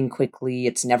degrading quickly,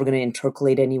 it's never going to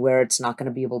intercalate anywhere. It's not going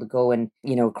to be able to go and,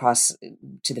 across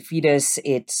to the fetus.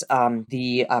 It's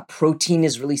the protein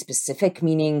is really specific,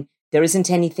 meaning there isn't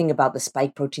anything about the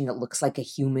spike protein that looks like a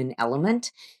human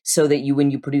element, so that when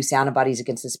you produce antibodies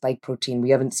against the spike protein,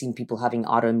 we haven't seen people having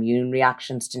autoimmune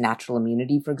reactions to natural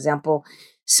immunity, for example.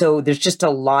 So there's just a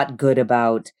lot good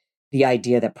about the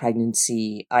idea that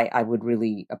pregnancy, I would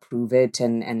really approve it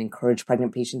and encourage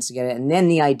pregnant patients to get it. And then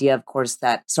the idea, of course,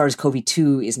 that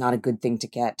SARS-CoV-2 is not a good thing to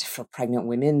get for pregnant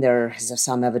women. There is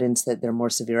some evidence that there are more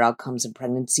severe outcomes in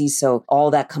pregnancy. So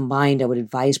all that combined, I would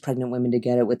advise pregnant women to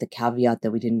get it, with the caveat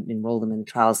that we didn't enroll them in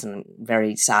trials, and I'm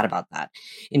very sad about that.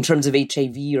 In terms of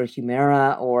HIV or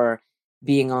Humira or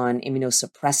being on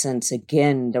immunosuppressants,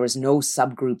 again, there was no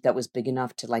subgroup that was big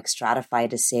enough to stratify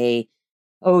to say,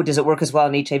 oh, does it work as well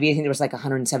in HIV? I think there was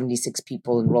 176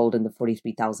 people enrolled in the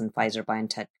 43,000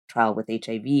 Pfizer-BioNTech trial with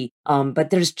HIV. But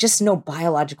there's just no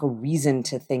biological reason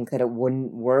to think that it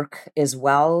wouldn't work as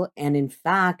well. And in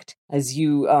fact, as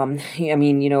you,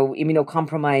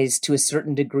 immunocompromised to a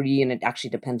certain degree, and it actually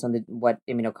depends on what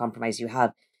immunocompromise you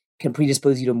have, can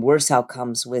predispose you to worse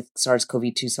outcomes with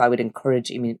SARS-CoV-2. So I would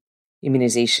encourage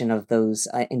immunization of those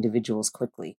individuals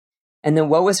quickly. And then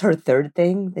what was her third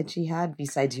thing that she had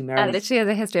besides Humira? That she has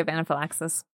a history of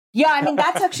anaphylaxis. Yeah,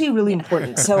 that's actually really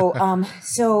important. So,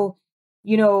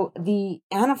 the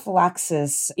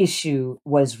anaphylaxis issue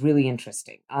was really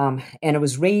interesting. And it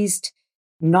was raised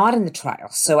not in the trial.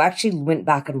 So I actually went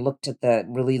back and looked at the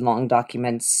really long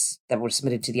documents that were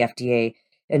submitted to the FDA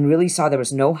and really saw there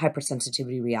was no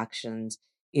hypersensitivity reactions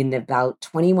in about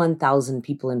 21,000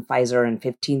 people in Pfizer and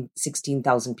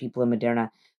 16,000 people in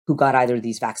Moderna who got either of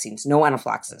these vaccines, no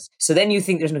anaphylaxis. So then you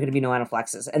think there's going to be no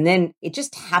anaphylaxis. And then it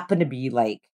just happened to be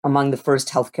among the first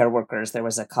healthcare workers, there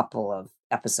was a couple of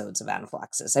episodes of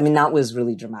anaphylaxis. That was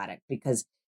really dramatic because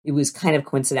it was kind of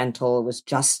coincidental. It was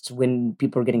just when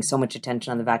people were getting so much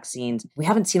attention on the vaccines. We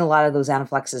haven't seen a lot of those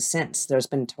anaphylaxis since. There's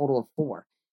been a total of 4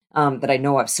 that I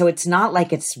know of. So it's not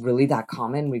like it's really that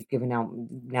common. We've given out,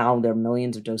 now there are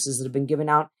millions of doses that have been given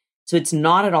out. So it's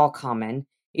not at all common.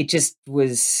 It just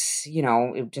was,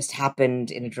 it just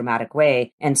happened in a dramatic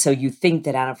way. And so you think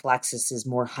that anaphylaxis is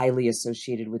more highly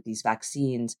associated with these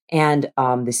vaccines. And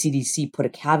the CDC put a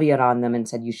caveat on them and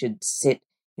said you should sit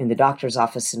in the doctor's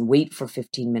office and wait for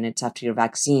 15 minutes after your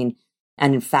vaccine.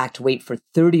 And in fact, wait for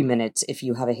 30 minutes if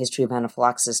you have a history of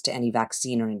anaphylaxis to any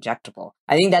vaccine or injectable.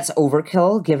 I think that's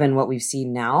overkill given what we've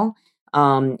seen now.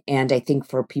 And I think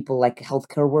for people like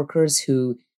healthcare workers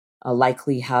who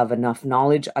likely have enough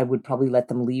knowledge, I would probably let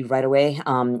them leave right away.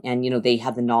 And, they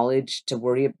have the knowledge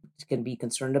to can be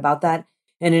concerned about that.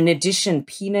 And in addition,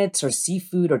 peanuts or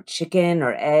seafood or chicken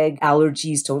or egg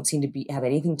allergies don't seem to have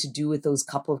anything to do with those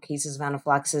couple of cases of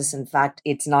anaphylaxis. In fact,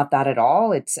 it's not that at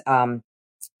all. It's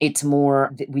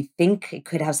more, we think it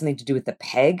could have something to do with the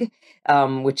PEG,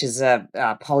 which is a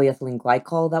polyethylene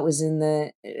glycol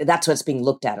that's what's being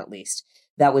looked at least.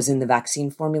 That was in the vaccine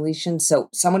formulation. So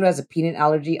someone who has a peanut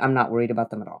allergy, I'm not worried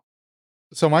about them at all.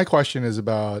 So my question is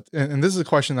about, and this is a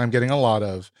question I'm getting a lot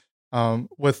of,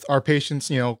 with our patients,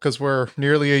 because we're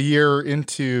nearly a year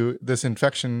into this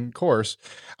infection course.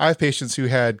 I have patients who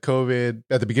had COVID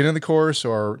at the beginning of the course,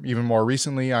 or even more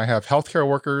recently. I have healthcare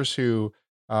workers who,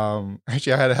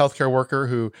 actually I had a healthcare worker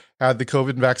who had the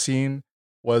COVID vaccine,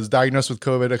 was diagnosed with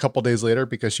COVID a couple days later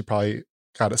because she probably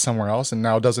got it somewhere else and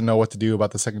now doesn't know what to do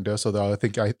about the second dose. Although I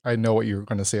think I know what you're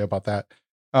going to say about that.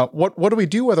 What do we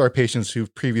do with our patients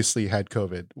who've previously had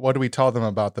COVID? What do we tell them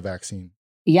about the vaccine?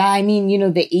 Yeah, I mean,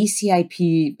 the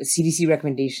ACIP CDC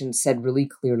recommendation said really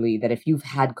clearly that if you've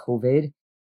had COVID,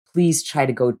 please try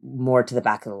to go more to the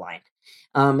back of the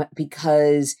line,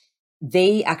 because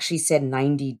they actually said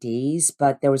 90 days,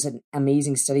 but there was an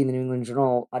amazing study in the New England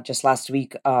Journal just last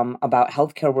week about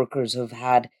healthcare workers who've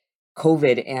had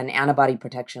COVID, and antibody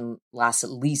protection lasts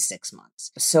at least 6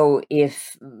 months. So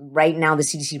if right now the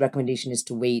CDC recommendation is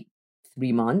to wait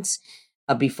 3 months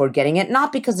before getting it,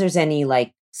 not because there's any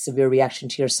like severe reaction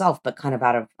to yourself, but kind of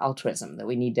out of altruism that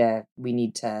we need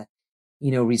to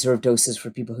reserve doses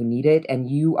for people who need it. And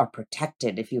you are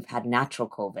protected if you've had natural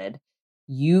COVID.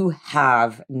 You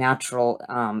have natural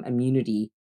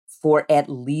immunity for at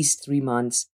least 3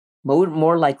 months,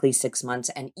 more likely 6 months,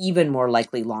 and even more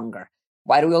likely longer.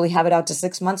 Why do we only have it out to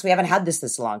 6 months? We haven't had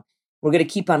this long. We're going to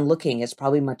keep on looking. It's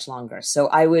probably much longer. So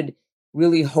I would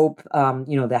really hope,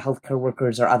 the healthcare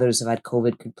workers or others who have had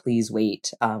COVID could please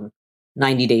wait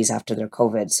 90 days after their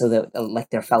COVID so that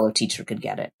like their fellow teacher could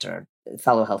get it or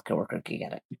fellow healthcare worker could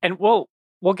get it. And we'll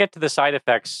get to the side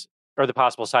effects or the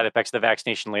possible side effects of the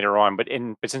vaccination later on. But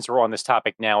since we're on this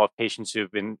topic now of patients who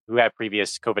have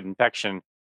previous COVID infection,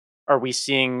 are we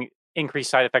seeing increased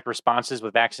side effect responses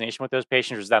with vaccination with those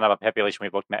patients, or is that not a population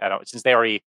we've looked at? Since are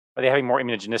they having more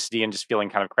immunogenicity and just feeling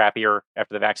kind of crappier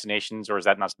after the vaccinations, or is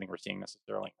that not something we're seeing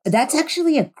necessarily? That's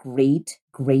actually a great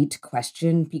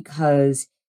question, because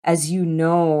as you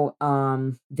know,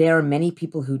 there are many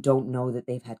people who don't know that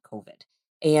they've had COVID.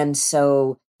 And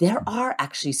so there are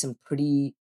actually some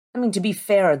pretty, to be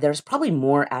fair, there's probably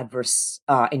more adverse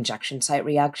injection site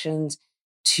reactions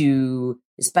to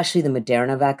especially the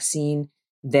Moderna vaccine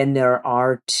than there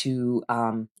are to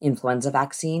influenza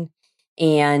vaccine.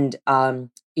 And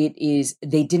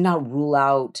they did not rule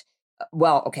out,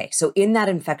 well, okay. So in that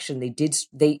infection,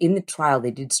 in the trial,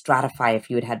 they did stratify if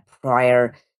you had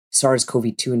prior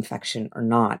SARS-CoV-2 infection or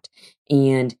not.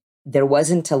 And there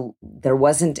wasn't,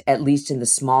 at least in the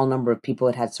small number of people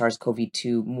that had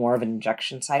SARS-CoV-2, more of an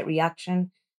injection site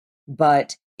reaction.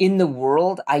 But in the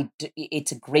world,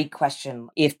 it's a great question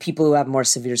if people who have more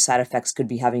severe side effects could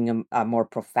be having a more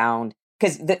profound,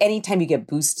 because anytime you get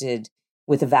boosted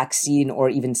with a vaccine or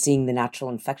even seeing the natural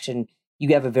infection, you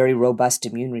have a very robust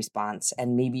immune response,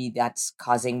 and maybe that's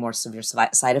causing more severe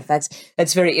side effects.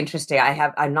 That's very interesting.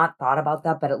 I've not thought about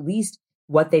that, but at least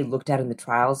what they looked at in the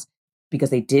trials, because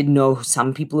they did know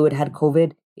some people who had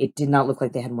COVID, it did not look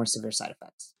like they had more severe side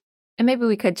effects. And maybe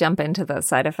we could jump into those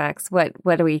side effects. What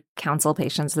do we counsel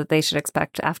patients that they should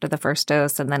expect after the first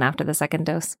dose and then after the second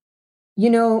dose?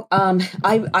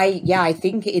 I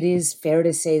think it is fair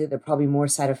to say that there are probably more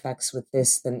side effects with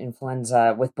this than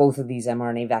influenza with both of these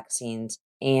mRNA vaccines.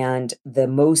 And the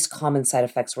most common side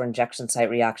effects were injection site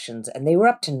reactions, and they were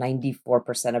up to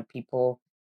 94% of people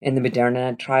in the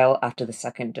Moderna trial after the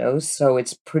second dose. So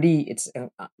it's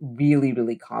really,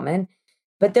 really common.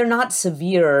 But they're not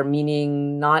severe,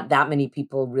 meaning not that many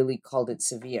people really called it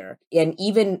severe. And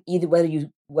even either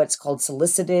what's called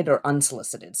solicited or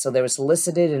unsolicited. So there was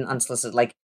solicited and unsolicited.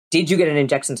 Like, did you get an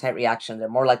injection site reaction? They're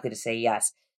more likely to say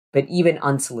yes. But even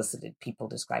unsolicited people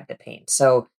describe the pain.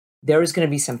 So there is going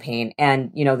to be some pain.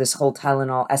 And, this whole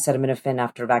Tylenol, acetaminophen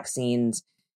after vaccines,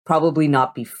 probably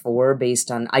not before, based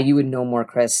on, you would know more,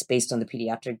 Chris, based on the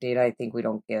pediatric data. I think we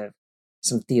don't give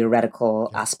some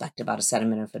theoretical aspect about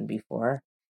acetaminophen before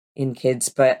in kids,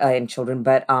 but in children,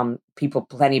 but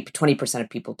 20% of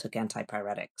people took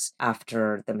antipyretics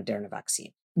after the Moderna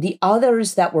vaccine. The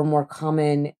others that were more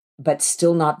common, but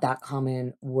still not that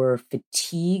common, were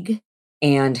fatigue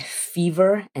and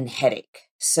fever and headache.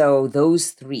 So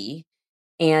those three,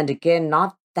 and again,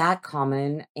 not that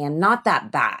common and not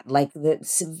that bad. Like the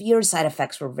severe side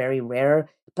effects were very rare,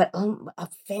 but a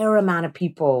fair amount of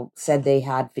people said they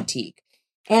had fatigue.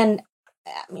 And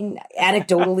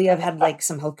anecdotally, I've had like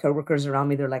some healthcare workers around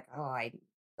me. They're like, "Oh, I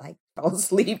fell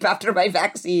asleep after my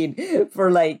vaccine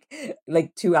for like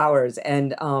 2 hours,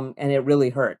 and it really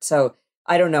hurt." So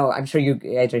I don't know. I'm sure you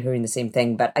guys are hearing the same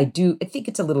thing, but I think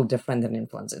it's a little different than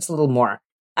influenza. It's a little more.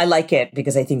 I like it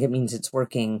because I think it means it's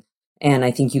working, and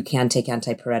I think you can take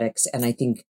antipyretics. And I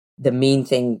think the main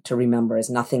thing to remember is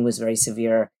nothing was very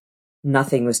severe.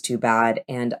 Nothing was too bad.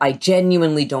 And I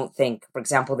genuinely don't think, for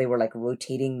example, they were like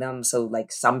rotating them. So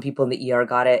like some people in the ER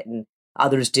got it and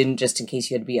others didn't, just in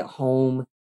case you had to be at home,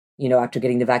 after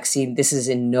getting the vaccine. This is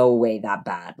in no way that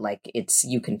bad. Like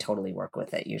you can totally work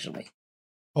with it usually.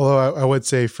 Although I would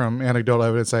say from anecdotal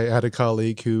evidence, I had a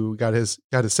colleague who got his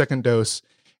second dose,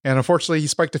 and unfortunately he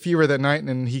spiked a fever that night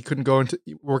and he couldn't go into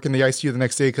work in the ICU the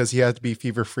next day because he had to be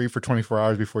fever free for 24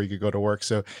 hours before he could go to work.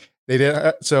 So they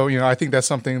did. So, I think that's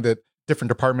something that different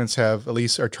departments have at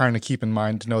least are trying to keep in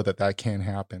mind to know that that can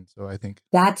happen. So I think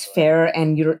that's fair.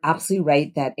 And you're absolutely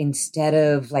right that instead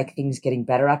of like things getting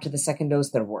better after the second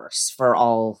dose, they're worse for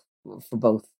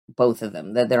both of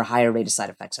them. That there are higher rate of side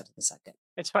effects after the second.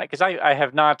 It's funny because I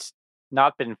have not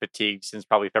been fatigued since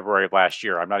probably February of last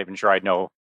year. I'm not even sure I know.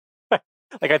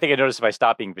 Like, I think I noticed if I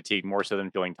stopped being fatigued more so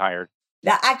than feeling tired.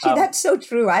 That's so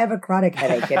true. I have a chronic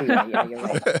headache anyway. Yeah, you're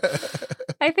right.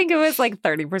 I think it was like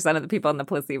 30% of the people in the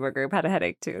placebo group had a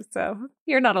headache too. So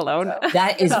you're not alone.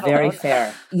 That is very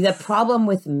fair. The problem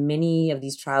with many of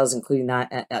these trials, including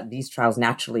these trials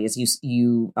naturally, is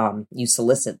you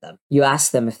solicit them. You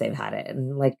ask them if they've had it.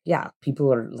 And like, yeah,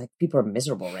 people are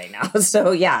miserable right now.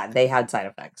 So yeah, they had side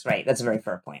effects. Right. That's a very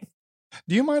fair point.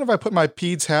 Do you mind if I put my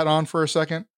PEDS hat on for a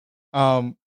second?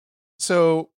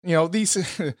 So,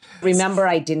 these... Remember,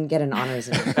 I didn't get an honors.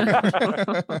 So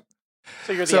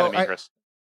you're the enemy, Chris.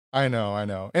 I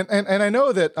know. And I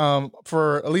know that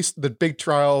for at least the big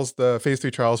trials, the phase 3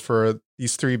 trials for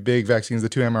these 3 big vaccines, the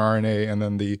 2 mRNA and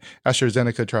then the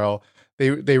AstraZeneca trial,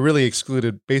 they really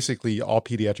excluded basically all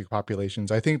pediatric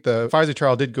populations. I think the Pfizer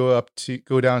trial did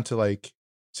go down to like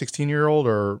 16-year-old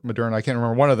or Moderna. I can't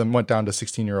remember. One of them went down to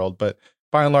 16-year-old, but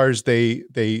by and large,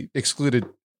 they excluded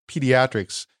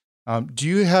pediatrics. Do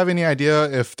you have any idea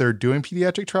if they're doing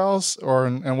pediatric trials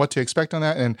and what to expect on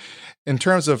that? And in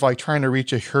terms of like trying to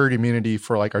reach a herd immunity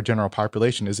for like our general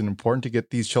population, is it important to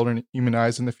get these children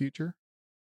immunized in the future?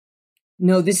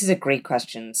 No, this is a great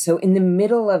question. So in the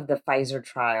middle of the Pfizer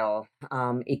trial,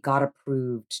 it got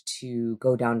approved to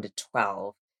go down to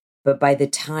 12. But by the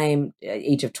time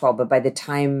age of 12, but by the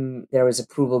time there was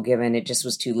approval given, it just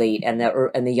was too late, and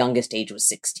the youngest age was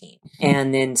 16.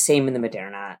 And then same in the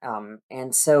Moderna.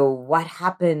 And so what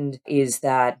happened is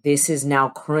that this is now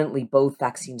currently both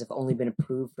vaccines have only been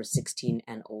approved for 16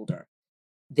 and older.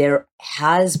 There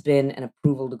has been an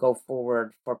approval to go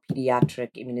forward for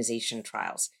pediatric immunization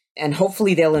trials, and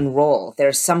hopefully they'll enroll.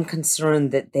 There's some concern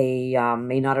that they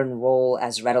may not enroll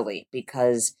as readily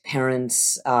because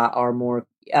parents are more.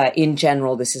 In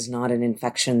general, this is not an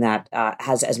infection that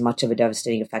has as much of a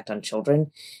devastating effect on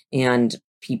children, and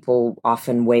people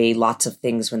often weigh lots of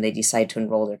things when they decide to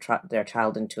enroll their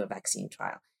child into a vaccine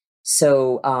trial.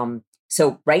 So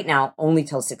right now, only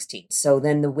till 16. So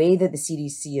then the way that the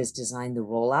CDC has designed the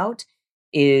rollout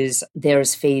is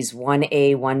there's phase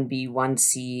 1A, 1B,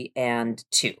 1C, and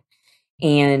 2.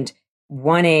 And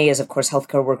 1A is, of course,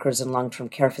 healthcare workers in long-term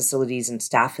care facilities and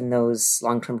staff in those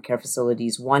long-term care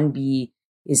facilities. 1B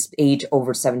is age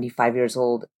over 75 years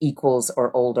old, equals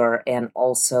or older, and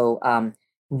also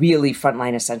really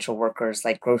frontline essential workers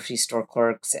like grocery store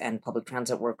clerks and public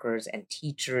transit workers and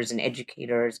teachers and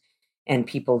educators and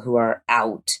people who are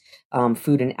out,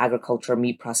 food and agriculture,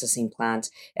 meat processing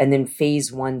plants. And then phase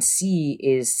 1C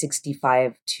is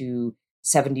 65 to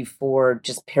 74,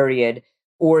 just period,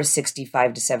 or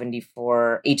 65 to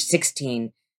 74, age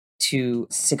 16 to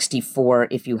 64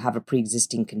 if you have a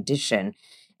pre-existing condition.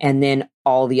 And then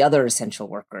all the other essential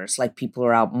workers, like people who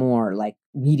are out more, like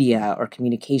media or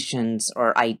communications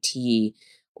or IT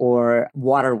or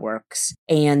waterworks.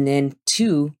 And then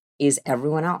 2 is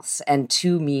everyone else. And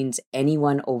 2 means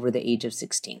anyone over the age of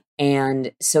 16.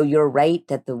 And so you're right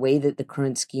that the way that the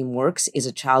current scheme works is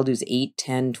a child who's 8,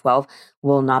 10, 12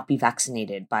 will not be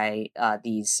vaccinated by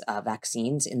these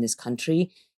vaccines in this country.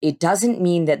 It doesn't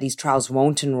mean that these trials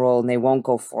won't enroll and they won't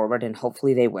go forward, and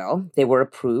hopefully they will. They were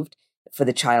approved for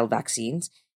the child vaccines.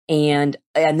 And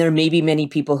there may be many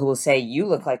people who will say, you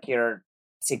look like you're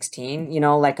 16,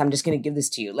 like, I'm just going to give this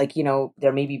to you. Like,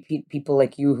 there may be people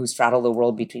like you who straddle the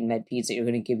world between med-peds that you're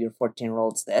going to give your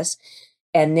 14-year-olds this.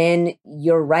 And then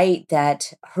you're right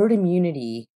that herd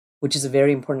immunity, which is a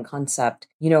very important concept,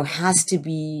 has to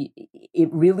be, it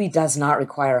really does not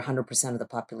require 100% of the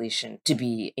population to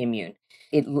be immune.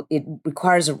 It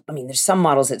requires, there's some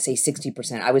models that say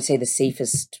 60%. I would say the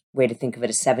safest way to think of it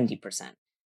is 70%.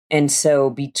 And so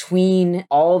between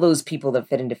all those people that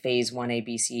fit into phase 1A,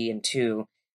 B, C, and 2,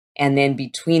 and then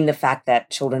between the fact that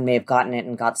children may have gotten it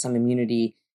and got some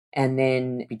immunity, and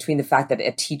then between the fact that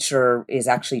a teacher is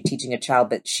actually teaching a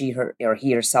child that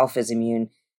he herself is immune,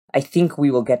 I think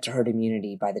we will get to herd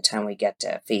immunity by the time we get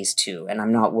to phase 2. And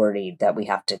I'm not worried that we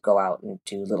have to go out and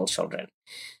do little children.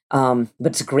 But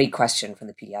it's a great question from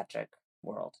the pediatric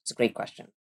world. It's a great question.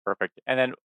 Perfect. And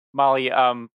then Molly,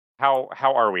 how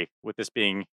are we with this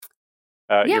being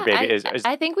your baby?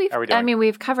 I think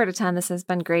we've covered a ton. This has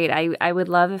been great. I would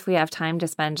love if we have time to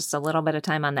spend just a little bit of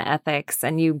time on the ethics.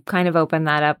 And you kind of opened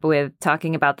that up with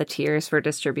talking about the tiers for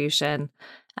distribution.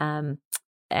 And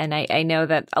I know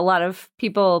that a lot of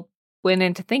people went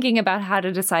into thinking about how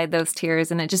to decide those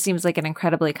tiers, and it just seems like an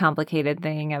incredibly complicated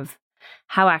thing of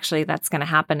how actually that's going to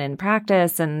happen in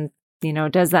practice. And,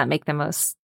 does that make the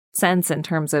most sense in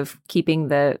terms of keeping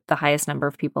the highest number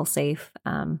of people safe?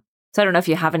 So I don't know if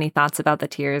you have any thoughts about the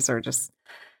tiers or just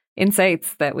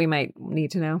insights that we might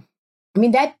need to know. I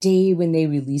mean, that day when they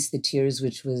released the tiers,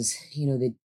 which was,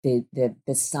 the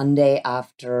Sunday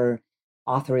after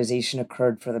authorization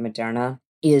occurred for the Moderna,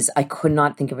 I could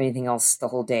not think of anything else the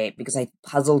whole day because I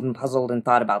puzzled and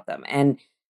thought about them. And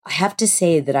I have to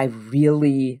say that I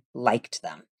really liked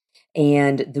them.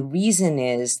 And the reason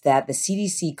is that the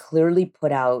CDC clearly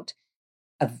put out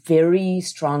a very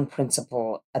strong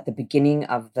principle at the beginning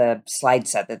of the slide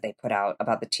set that they put out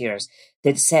about the tiers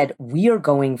that said, we are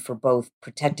going for both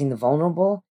protecting the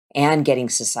vulnerable and getting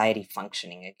society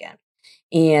functioning again.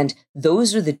 And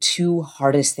those are the two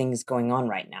hardest things going on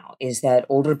right now, is that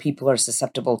older people are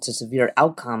susceptible to severe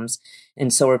outcomes,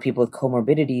 and so are people with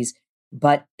comorbidities.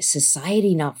 But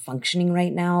society not functioning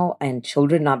right now and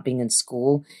children not being in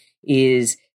school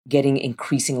is getting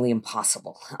increasingly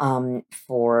impossible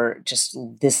for just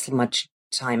this much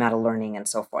time out of learning and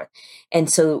so forth. And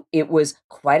so it was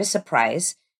quite a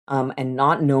surprise and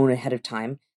not known ahead of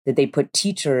time that they put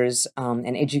teachers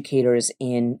and educators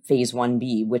in phase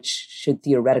 1B, which should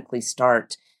theoretically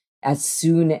start as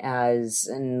soon as,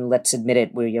 and let's admit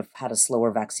it, we have had a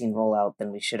slower vaccine rollout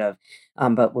than we should have,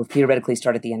 but will theoretically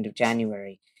start at the end of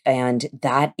January. And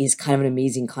that is kind of an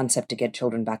amazing concept to get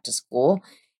children back to school.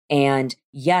 And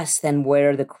yes, then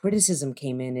where the criticism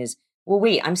came in is, well,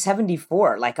 wait, I'm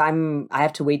 74. Like I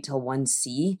have to wait till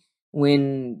 1C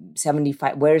when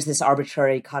 75, where's this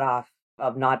arbitrary cutoff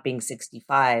of not being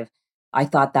 65? I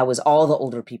thought that was all the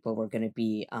older people were going to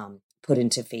be put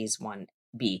into phase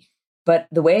 1B. But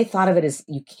the way I thought of it is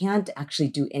you can't actually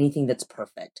do anything that's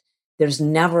perfect. There's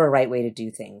never a right way to do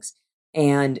things.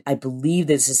 And I believe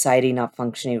that society not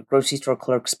functioning, grocery store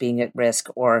clerks being at risk,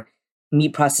 or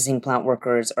meat processing plant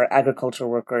workers, or agriculture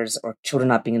workers, or children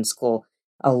not being in school,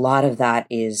 a lot of that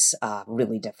is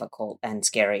really difficult and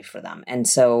scary for them. And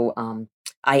so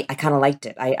I kind of liked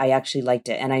it. I actually liked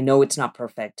it. And I know it's not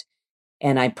perfect.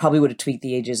 And I probably would have tweaked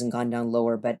the ages and gone down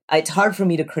lower. But it's hard for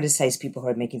me to criticize people who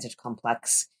are making such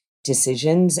complex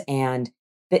decisions. And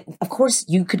of course,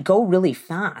 you could go really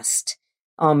fast.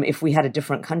 If we had a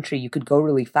different country, you could go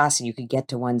really fast and you could get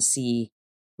to 1C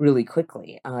really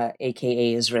quickly,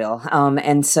 aka Israel.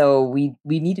 And so we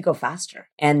need to go faster.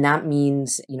 And that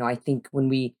means, I think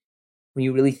when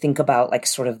you really think about like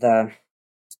sort of the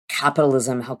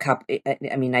capitalism,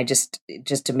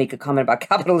 just to make a comment about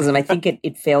capitalism, I think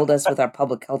it failed us with our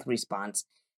public health response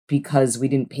because we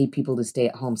didn't pay people to stay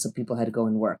at home, so people had to go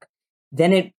and work.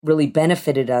 Then it really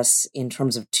benefited us in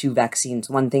terms of two vaccines.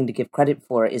 One thing to give credit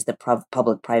for is the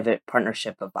public-private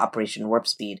partnership of Operation Warp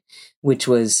Speed, which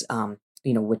was,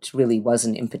 which really was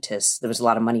an impetus. There was a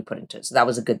lot of money put into it. So that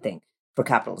was a good thing for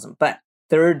capitalism. But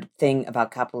third thing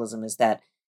about capitalism is that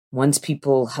once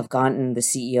people have gotten the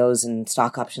CEOs and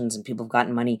stock options and people have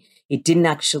gotten money, it didn't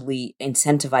actually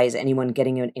incentivize anyone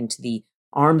getting it into the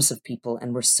arms of people.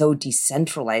 And we're so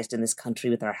decentralized in this country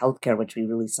with our healthcare, which we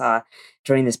really saw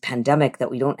during this pandemic,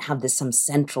 that we don't have some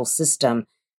central system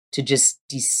to just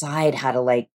decide how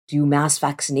to do mass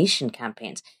vaccination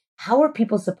campaigns. How are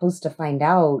people supposed to find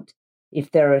out if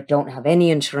they don't have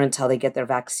any insurance, how they get their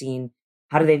vaccine?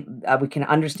 How do they, we can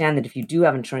understand that if you do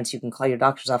have insurance, you can call your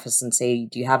doctor's office and say,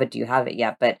 do you have it? Do you have it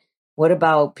yet? But what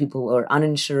about people who are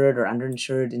uninsured or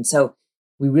underinsured? And so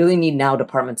we really need now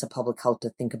departments of public health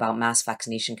to think about mass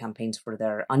vaccination campaigns for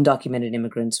their undocumented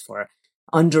immigrants, for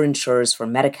underinsurers, for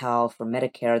Medi-Cal, for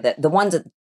Medicare, the ones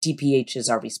that DPHs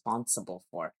are responsible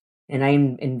for. And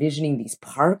I'm envisioning these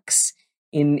parks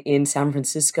in San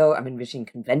Francisco. I'm envisioning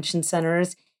convention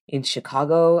centers in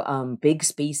Chicago, big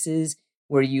spaces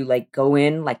where you go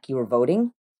in like you were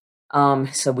voting.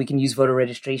 So we can use voter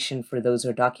registration for those who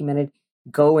are documented.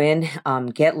 Go in,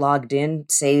 get logged in,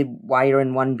 say why you're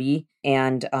in 1B,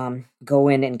 and go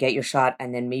in and get your shot,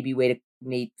 and then maybe wait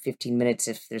 15 minutes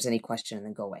if there's any question, and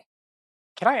then go away.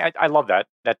 I love that.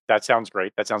 That sounds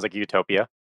great. That sounds like a utopia.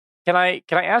 Can I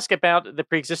ask about the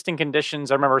pre-existing conditions?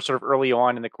 I remember sort of early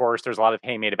on in the course, there's a lot of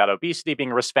hay made about obesity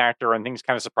being a risk factor, and things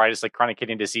kind of surprised us, like chronic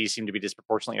kidney disease seemed to be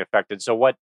disproportionately affected. So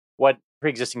what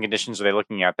pre-existing conditions are they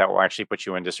looking at that will actually put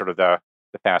you into sort of the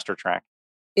faster track?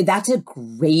 That's a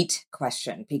great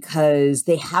question because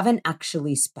they haven't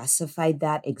actually specified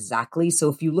that exactly. So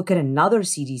if you look at another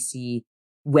CDC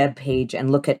webpage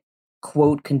and look at,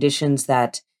 quote, conditions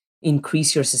that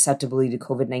increase your susceptibility to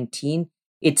COVID-19,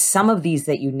 it's some of these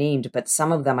that you named, but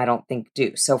some of them I don't think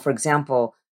do. So for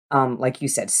example, like you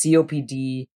said,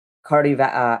 COPD,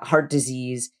 heart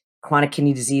disease, chronic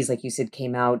kidney disease, like you said,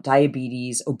 came out,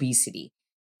 diabetes, obesity.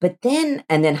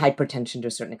 and then hypertension to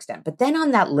a certain extent. But then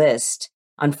on that list,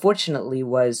 unfortunately,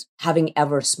 was having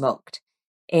ever smoked.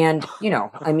 And,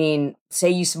 I mean, say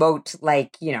you smoked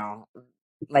like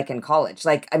in college.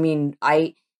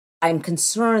 I'm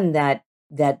concerned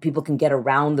that people can get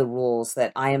around the rules,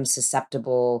 that I am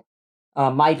susceptible.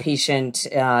 My patient,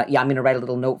 I'm going to write a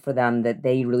little note for them that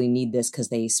they really need this because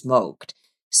they smoked.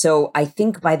 So I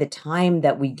think by the time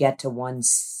that we get to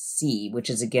 1C, which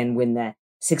is again when the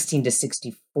 16 to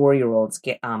 64-year-olds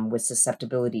get with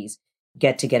susceptibilities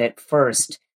get it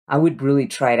first, I would really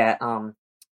try to.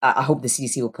 I hope the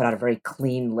CDC will put out a very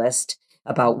clean list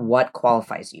about what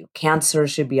qualifies you. Cancer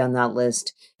should be on that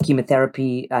list.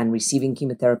 Chemotherapy and receiving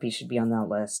chemotherapy should be on that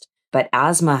list. But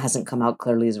asthma hasn't come out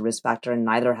clearly as a risk factor, and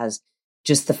neither has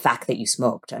just the fact that you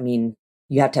smoked. I mean,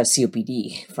 you have to have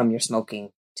COPD from your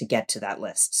smoking to get to that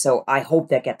list. So I hope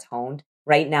that gets honed.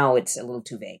 Right now, it's a little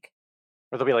too vague.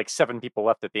 Or there'll be like 7 people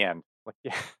left at the end.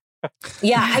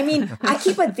 Yeah, I mean, I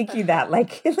keep on thinking that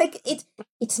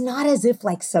it's not as if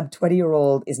like sub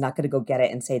 20-year-old is not going to go get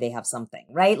it and say they have something,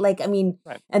 right?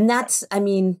 Right. And that's,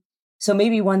 so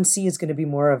maybe 1C is going to be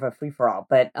more of a free for all,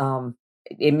 but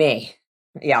it may.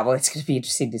 Yeah, well, it's going to be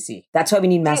interesting to see. That's why we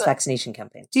need mass vaccination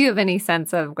campaigns. Do you have any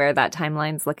sense of where that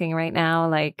timeline's looking right now?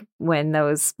 Like when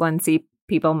those 1C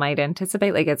people might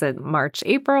anticipate? Like, is it March,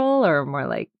 April, or more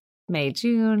like May,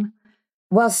 June?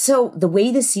 Well, so the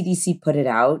way the CDC put it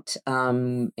out,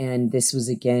 and this was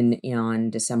again on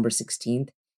December 16th,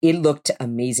 it looked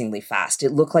amazingly fast.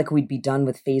 It looked like we'd be done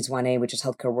with phase 1A, which is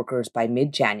healthcare workers, by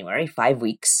mid-January, 5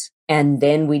 weeks. And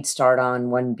then we'd start on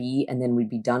 1B, and then we'd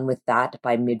be done with that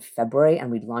by mid-February,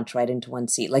 and we'd launch right into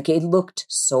 1C. Like, it looked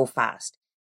so fast.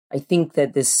 I think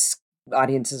that this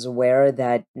audience is aware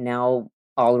that now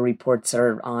all the reports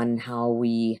are on how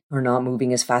we are not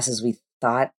moving as fast as we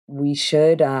thought we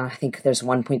should. I think there's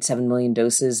 1.7 million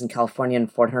doses in California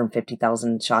and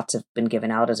 450,000 shots have been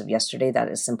given out as of yesterday. That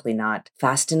is simply not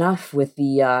fast enough with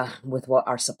with what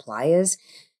our supply is.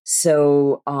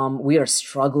 So we are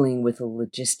struggling with the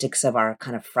logistics of our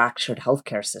kind of fractured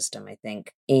healthcare system, I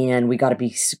think. And we got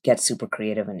to get super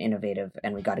creative and innovative,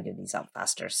 and we got to get these out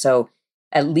faster. So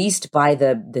at least by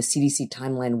the CDC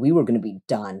timeline, we were going to be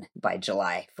done by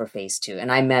July for phase 2. And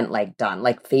I meant like done.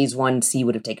 Like phase 1C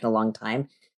would have taken a long time.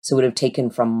 So it would have taken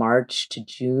from March to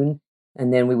June.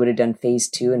 And then we would have done phase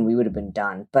 2 and we would have been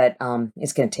done. But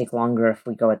it's going to take longer if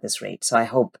we go at this rate. So I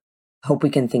hope we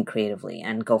can think creatively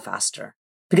and go faster.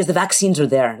 Because the vaccines are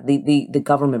there. The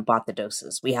government bought the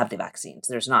doses. We have the vaccines.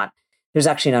 There's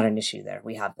actually not an issue there.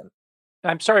 We have them.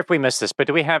 I'm sorry if we missed this, but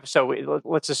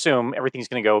let's assume everything's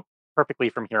going to go perfectly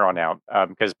from here on out,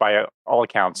 because by all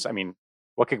accounts, I mean,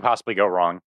 what could possibly go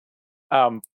wrong?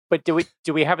 But do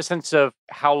we have a sense of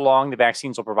how long the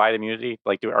vaccines will provide immunity?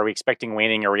 Like, are we expecting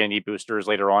waning? Are we going to need boosters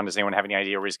later on? Does anyone have any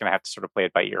idea? Or are we just going to have to sort of play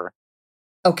it by ear?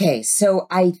 Okay, so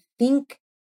I think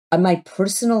my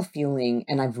personal feeling,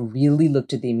 and I've really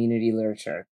looked at the immunity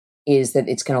literature, is that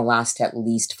it's going to last at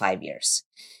least 5 years.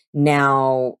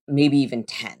 Now, maybe even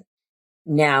 10.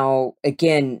 Now,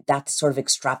 again, that's sort of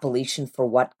extrapolation for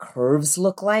what curves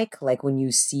look like when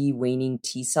you see waning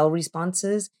T cell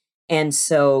responses. And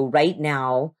so right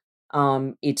now,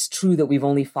 it's true that we've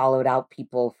only followed out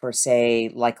people for,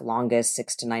 say, like longest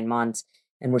 6 to 9 months,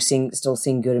 and we're still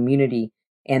seeing good immunity.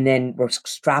 And then we're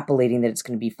extrapolating that it's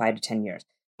going to be 5 to 10 years.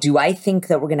 Do I think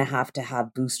that we're going to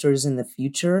have boosters in the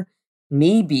future?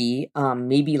 Maybe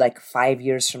like 5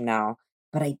 years from now.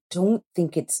 But I don't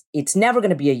think it's never going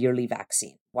to be a yearly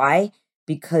vaccine. Why?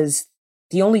 Because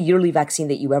the only yearly vaccine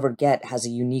that you ever get has a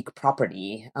unique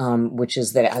property, which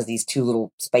is that it has these 2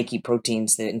 little spiky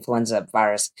proteins, the influenza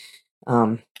virus,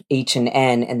 H and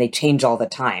N, and they change all the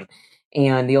time.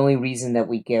 And the only reason that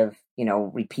we give,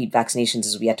 repeat vaccinations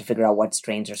is we have to figure out what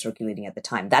strains are circulating at the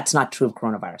time. That's not true of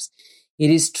coronavirus. It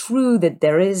is true that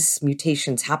there is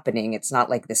mutations happening. It's not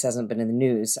like this hasn't been in the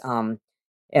news.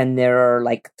 And there are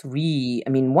like 3,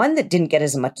 one that didn't get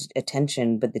as much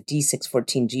attention, but the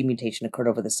D614G mutation occurred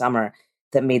over the summer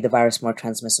that made the virus more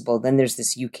transmissible. Then there's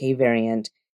this UK variant,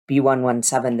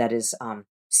 B117, that is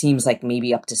seems like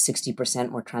maybe up to 60%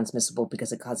 more transmissible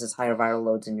because it causes higher viral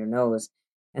loads in your nose.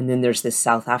 And then there's this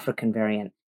South African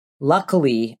variant.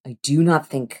 Luckily, I do not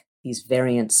think these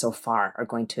variants so far are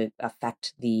going to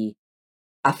affect the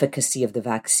efficacy of the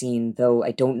vaccine, though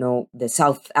I don't know. The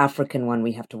South African one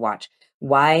we have to watch.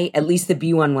 Why? At least the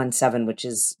B117, which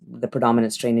is the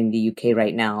predominant strain in the UK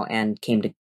right now and came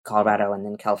to Colorado and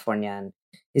then California and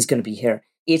is going to be here.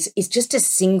 It's just a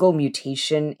single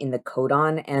mutation in the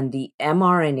codon, and the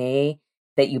mRNA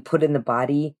that you put in the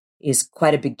body is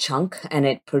quite a big chunk, and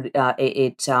it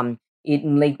it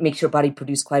makes your body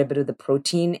produce quite a bit of the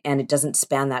protein, and it doesn't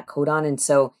span that codon. And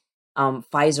so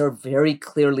Pfizer very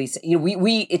clearly,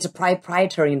 it's a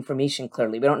proprietary information.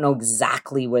 Clearly, we don't know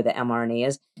exactly where the mRNA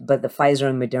is, but the Pfizer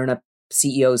and Moderna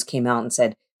CEOs came out and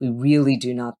said, we really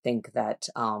do not think that,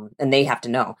 and they have to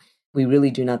know, we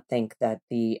really do not think that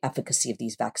the efficacy of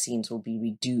these vaccines will be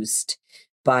reduced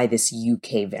by this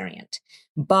UK variant.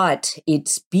 But it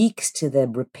speaks to the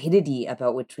rapidity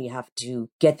about which we have to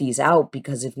get these out,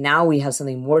 because if now we have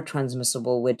something more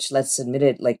transmissible, which, let's admit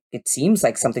it, like it seems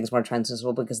like something's more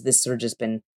transmissible because this surge has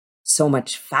been so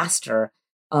much faster,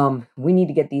 we need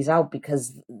to get these out,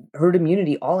 because herd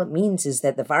immunity, all it means is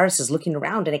that the virus is looking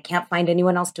around and it can't find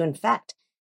anyone else to infect.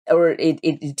 Or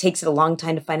it takes it a long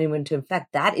time to find anyone to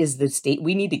infect. That is the state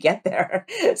we need to get there.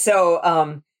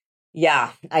 So,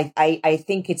 yeah, I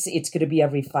think it's going to be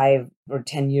every 5 or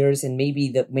 10 years, and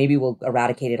maybe we'll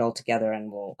eradicate it altogether,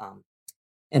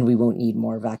 and we won't need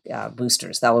more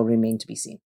boosters. That will remain to be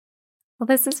seen. Well,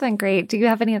 this has been great. Do you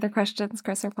have any other questions,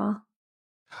 Chris or Paul?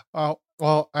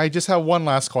 Well, I just have one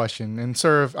last question, and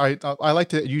sort of I like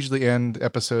to usually end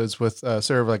episodes with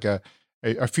sort of like a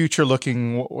future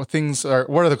looking what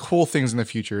are the cool things in the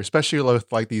future, especially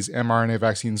with like these mRNA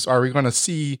vaccines. Are we going to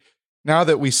see, now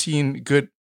that we've seen good,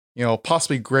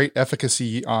 possibly great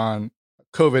efficacy on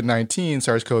COVID-19,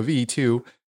 SARS-CoV-2,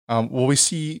 will we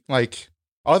see like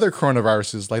other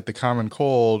coronaviruses like the common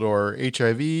cold or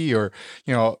HIV or,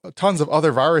 tons of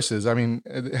other viruses? I mean,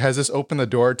 has this opened the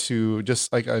door to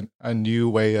just like a new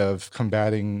way of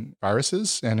combating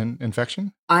viruses and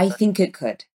infection? I think it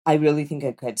could. I really think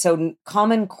it could. So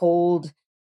common cold,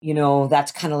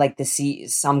 that's kind of like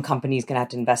some companies going to have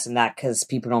to invest in that because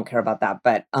people don't care about that.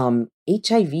 But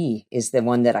HIV is the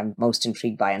one that I'm most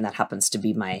intrigued by, and that happens to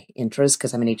be my interest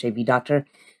because I'm an HIV doctor.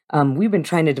 We've been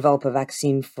trying to develop a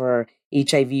vaccine for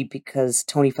HIV because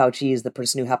Tony Fauci is the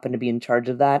person who happened to be in charge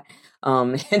of that.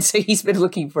 And so he's been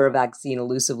looking for a vaccine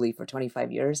elusively for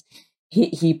 25 years.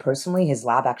 He personally, his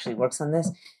lab actually works on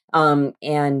this.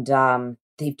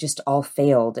 They've just all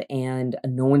failed, and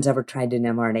no one's ever tried an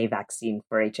mRNA vaccine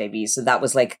for HIV. So that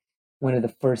was like one of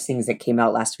the first things that came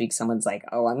out last week. Someone's like,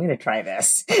 oh, I'm going to try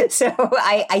this. So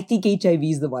I think HIV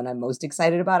is the one I'm most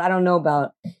excited about. I don't know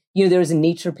about, there was a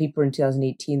Nature paper in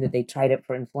 2018 that they tried it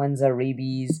for influenza,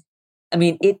 rabies. I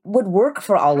mean, it would work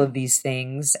for all of these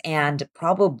things, and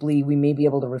probably we may be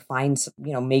able to refine,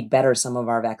 make better some of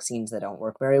our vaccines that don't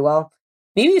work very well.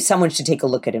 Maybe someone should take a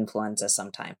look at influenza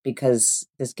sometime, because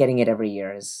this getting it every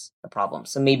year is a problem.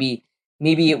 So maybe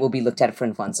it will be looked at for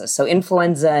influenza. So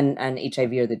influenza and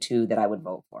HIV are the two that I would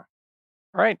vote for.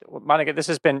 All right. Well, Monica, this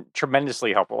has been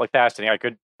tremendously helpful, like fascinating. I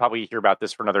could probably hear about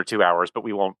this for another 2 hours, but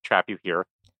we won't trap you here.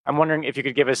 I'm wondering if you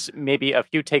could give us maybe a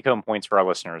few take-home points for our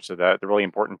listeners, so the really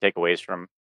important takeaways from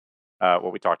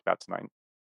what we talked about tonight.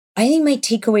 I think my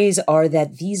takeaways are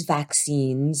that these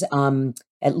vaccines,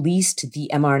 at least the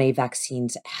mRNA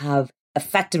vaccines, have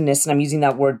effectiveness, and I'm using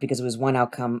that word because it was one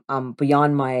outcome,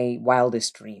 beyond my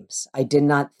wildest dreams. I did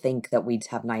not think that we'd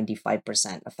have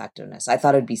 95% effectiveness. I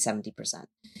thought it'd be 70%.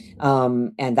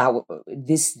 And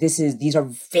these are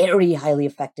very highly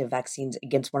effective vaccines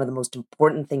against one of the most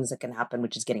important things that can happen,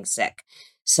 which is getting sick.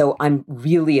 So I'm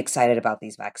really excited about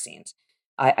these vaccines.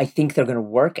 I think they're going to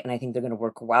work, and I think they're going to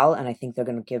work well, and I think they're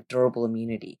going to give durable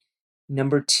immunity.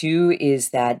 Number two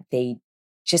is that they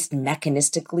just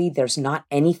mechanistically, there's not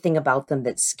anything about them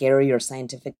that's scary or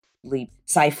scientifically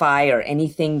sci-fi or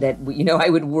anything that, I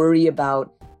would worry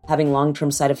about having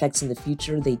long-term side effects in the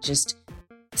future. They just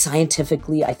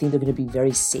scientifically, I think they're going to be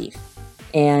very safe.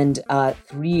 And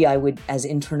three, I would, as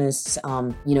internists,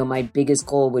 my biggest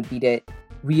goal would be to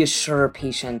reassure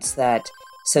patients that,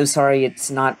 so sorry it's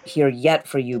not here yet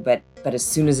for you, but as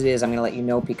soon as it is, I'm going to let you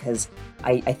know, because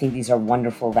I think these are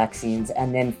wonderful vaccines.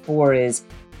 And then four is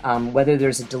whether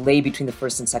there's a delay between the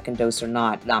first and second dose or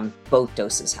not, both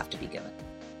doses have to be given.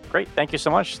 Great. Thank you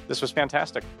so much. This was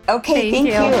fantastic. Okay, thank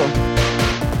you.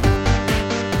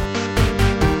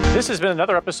 This has been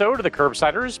another episode of the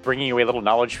Curbsiders, bringing you a little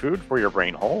knowledge food for your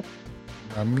brain hole.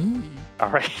 Me. All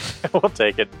right. We'll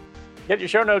take it. Get your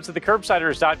show notes at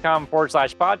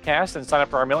thecurbsiders.com/podcast and sign up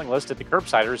for our mailing list at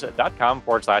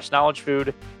thecurbsiders.com/knowledge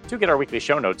food to get our weekly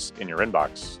show notes in your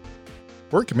inbox.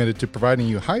 We're committed to providing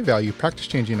you high-value,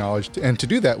 practice-changing knowledge, and to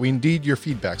do that, we need your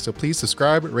feedback. So please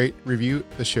subscribe, rate, review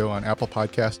the show on Apple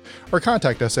Podcasts, or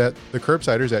contact us at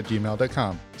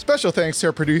thecurbsiders@gmail.com. Special thanks to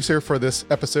our producer for this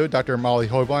episode, Dr. Molly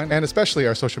Hoybline, and especially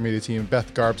our social media team,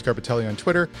 Beth Garbs-Garbatelli on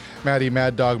Twitter, Maddie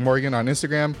Mad Dog Morgan on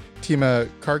Instagram, Tima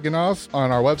Karganov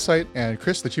on our website, and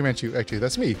Chris, the Chumanchu, actually,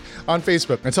 that's me, on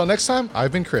Facebook. Until next time,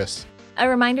 I've been Chris. A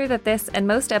reminder that this and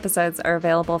most episodes are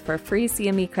available for free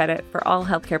CME credit for all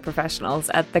healthcare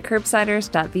professionals at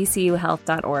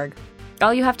thecurbsiders.vcuhealth.org.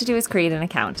 All you have to do is create an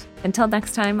account. Until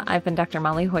next time, I've been Dr.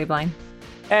 Molly Hoybline.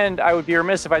 And I would be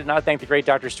remiss if I did not thank the great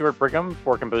Dr. Stuart Brigham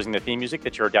for composing the theme music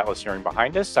that you're doubtless hearing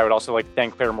behind us. I would also like to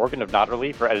thank Claire Morgan of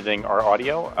Notterly for editing our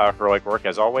audio. Heroic work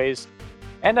as always.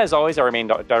 And as always, I remain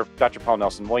Dr. Paul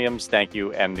Nelson Williams. Thank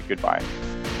you and goodbye.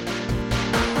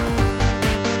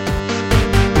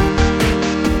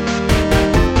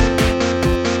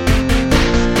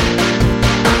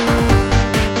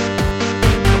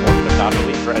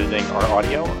 For editing our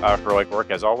audio, heroic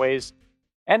work as always.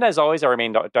 And as always, I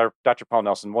remain Dr. Paul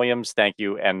Nelson Williams. Thank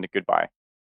you and goodbye.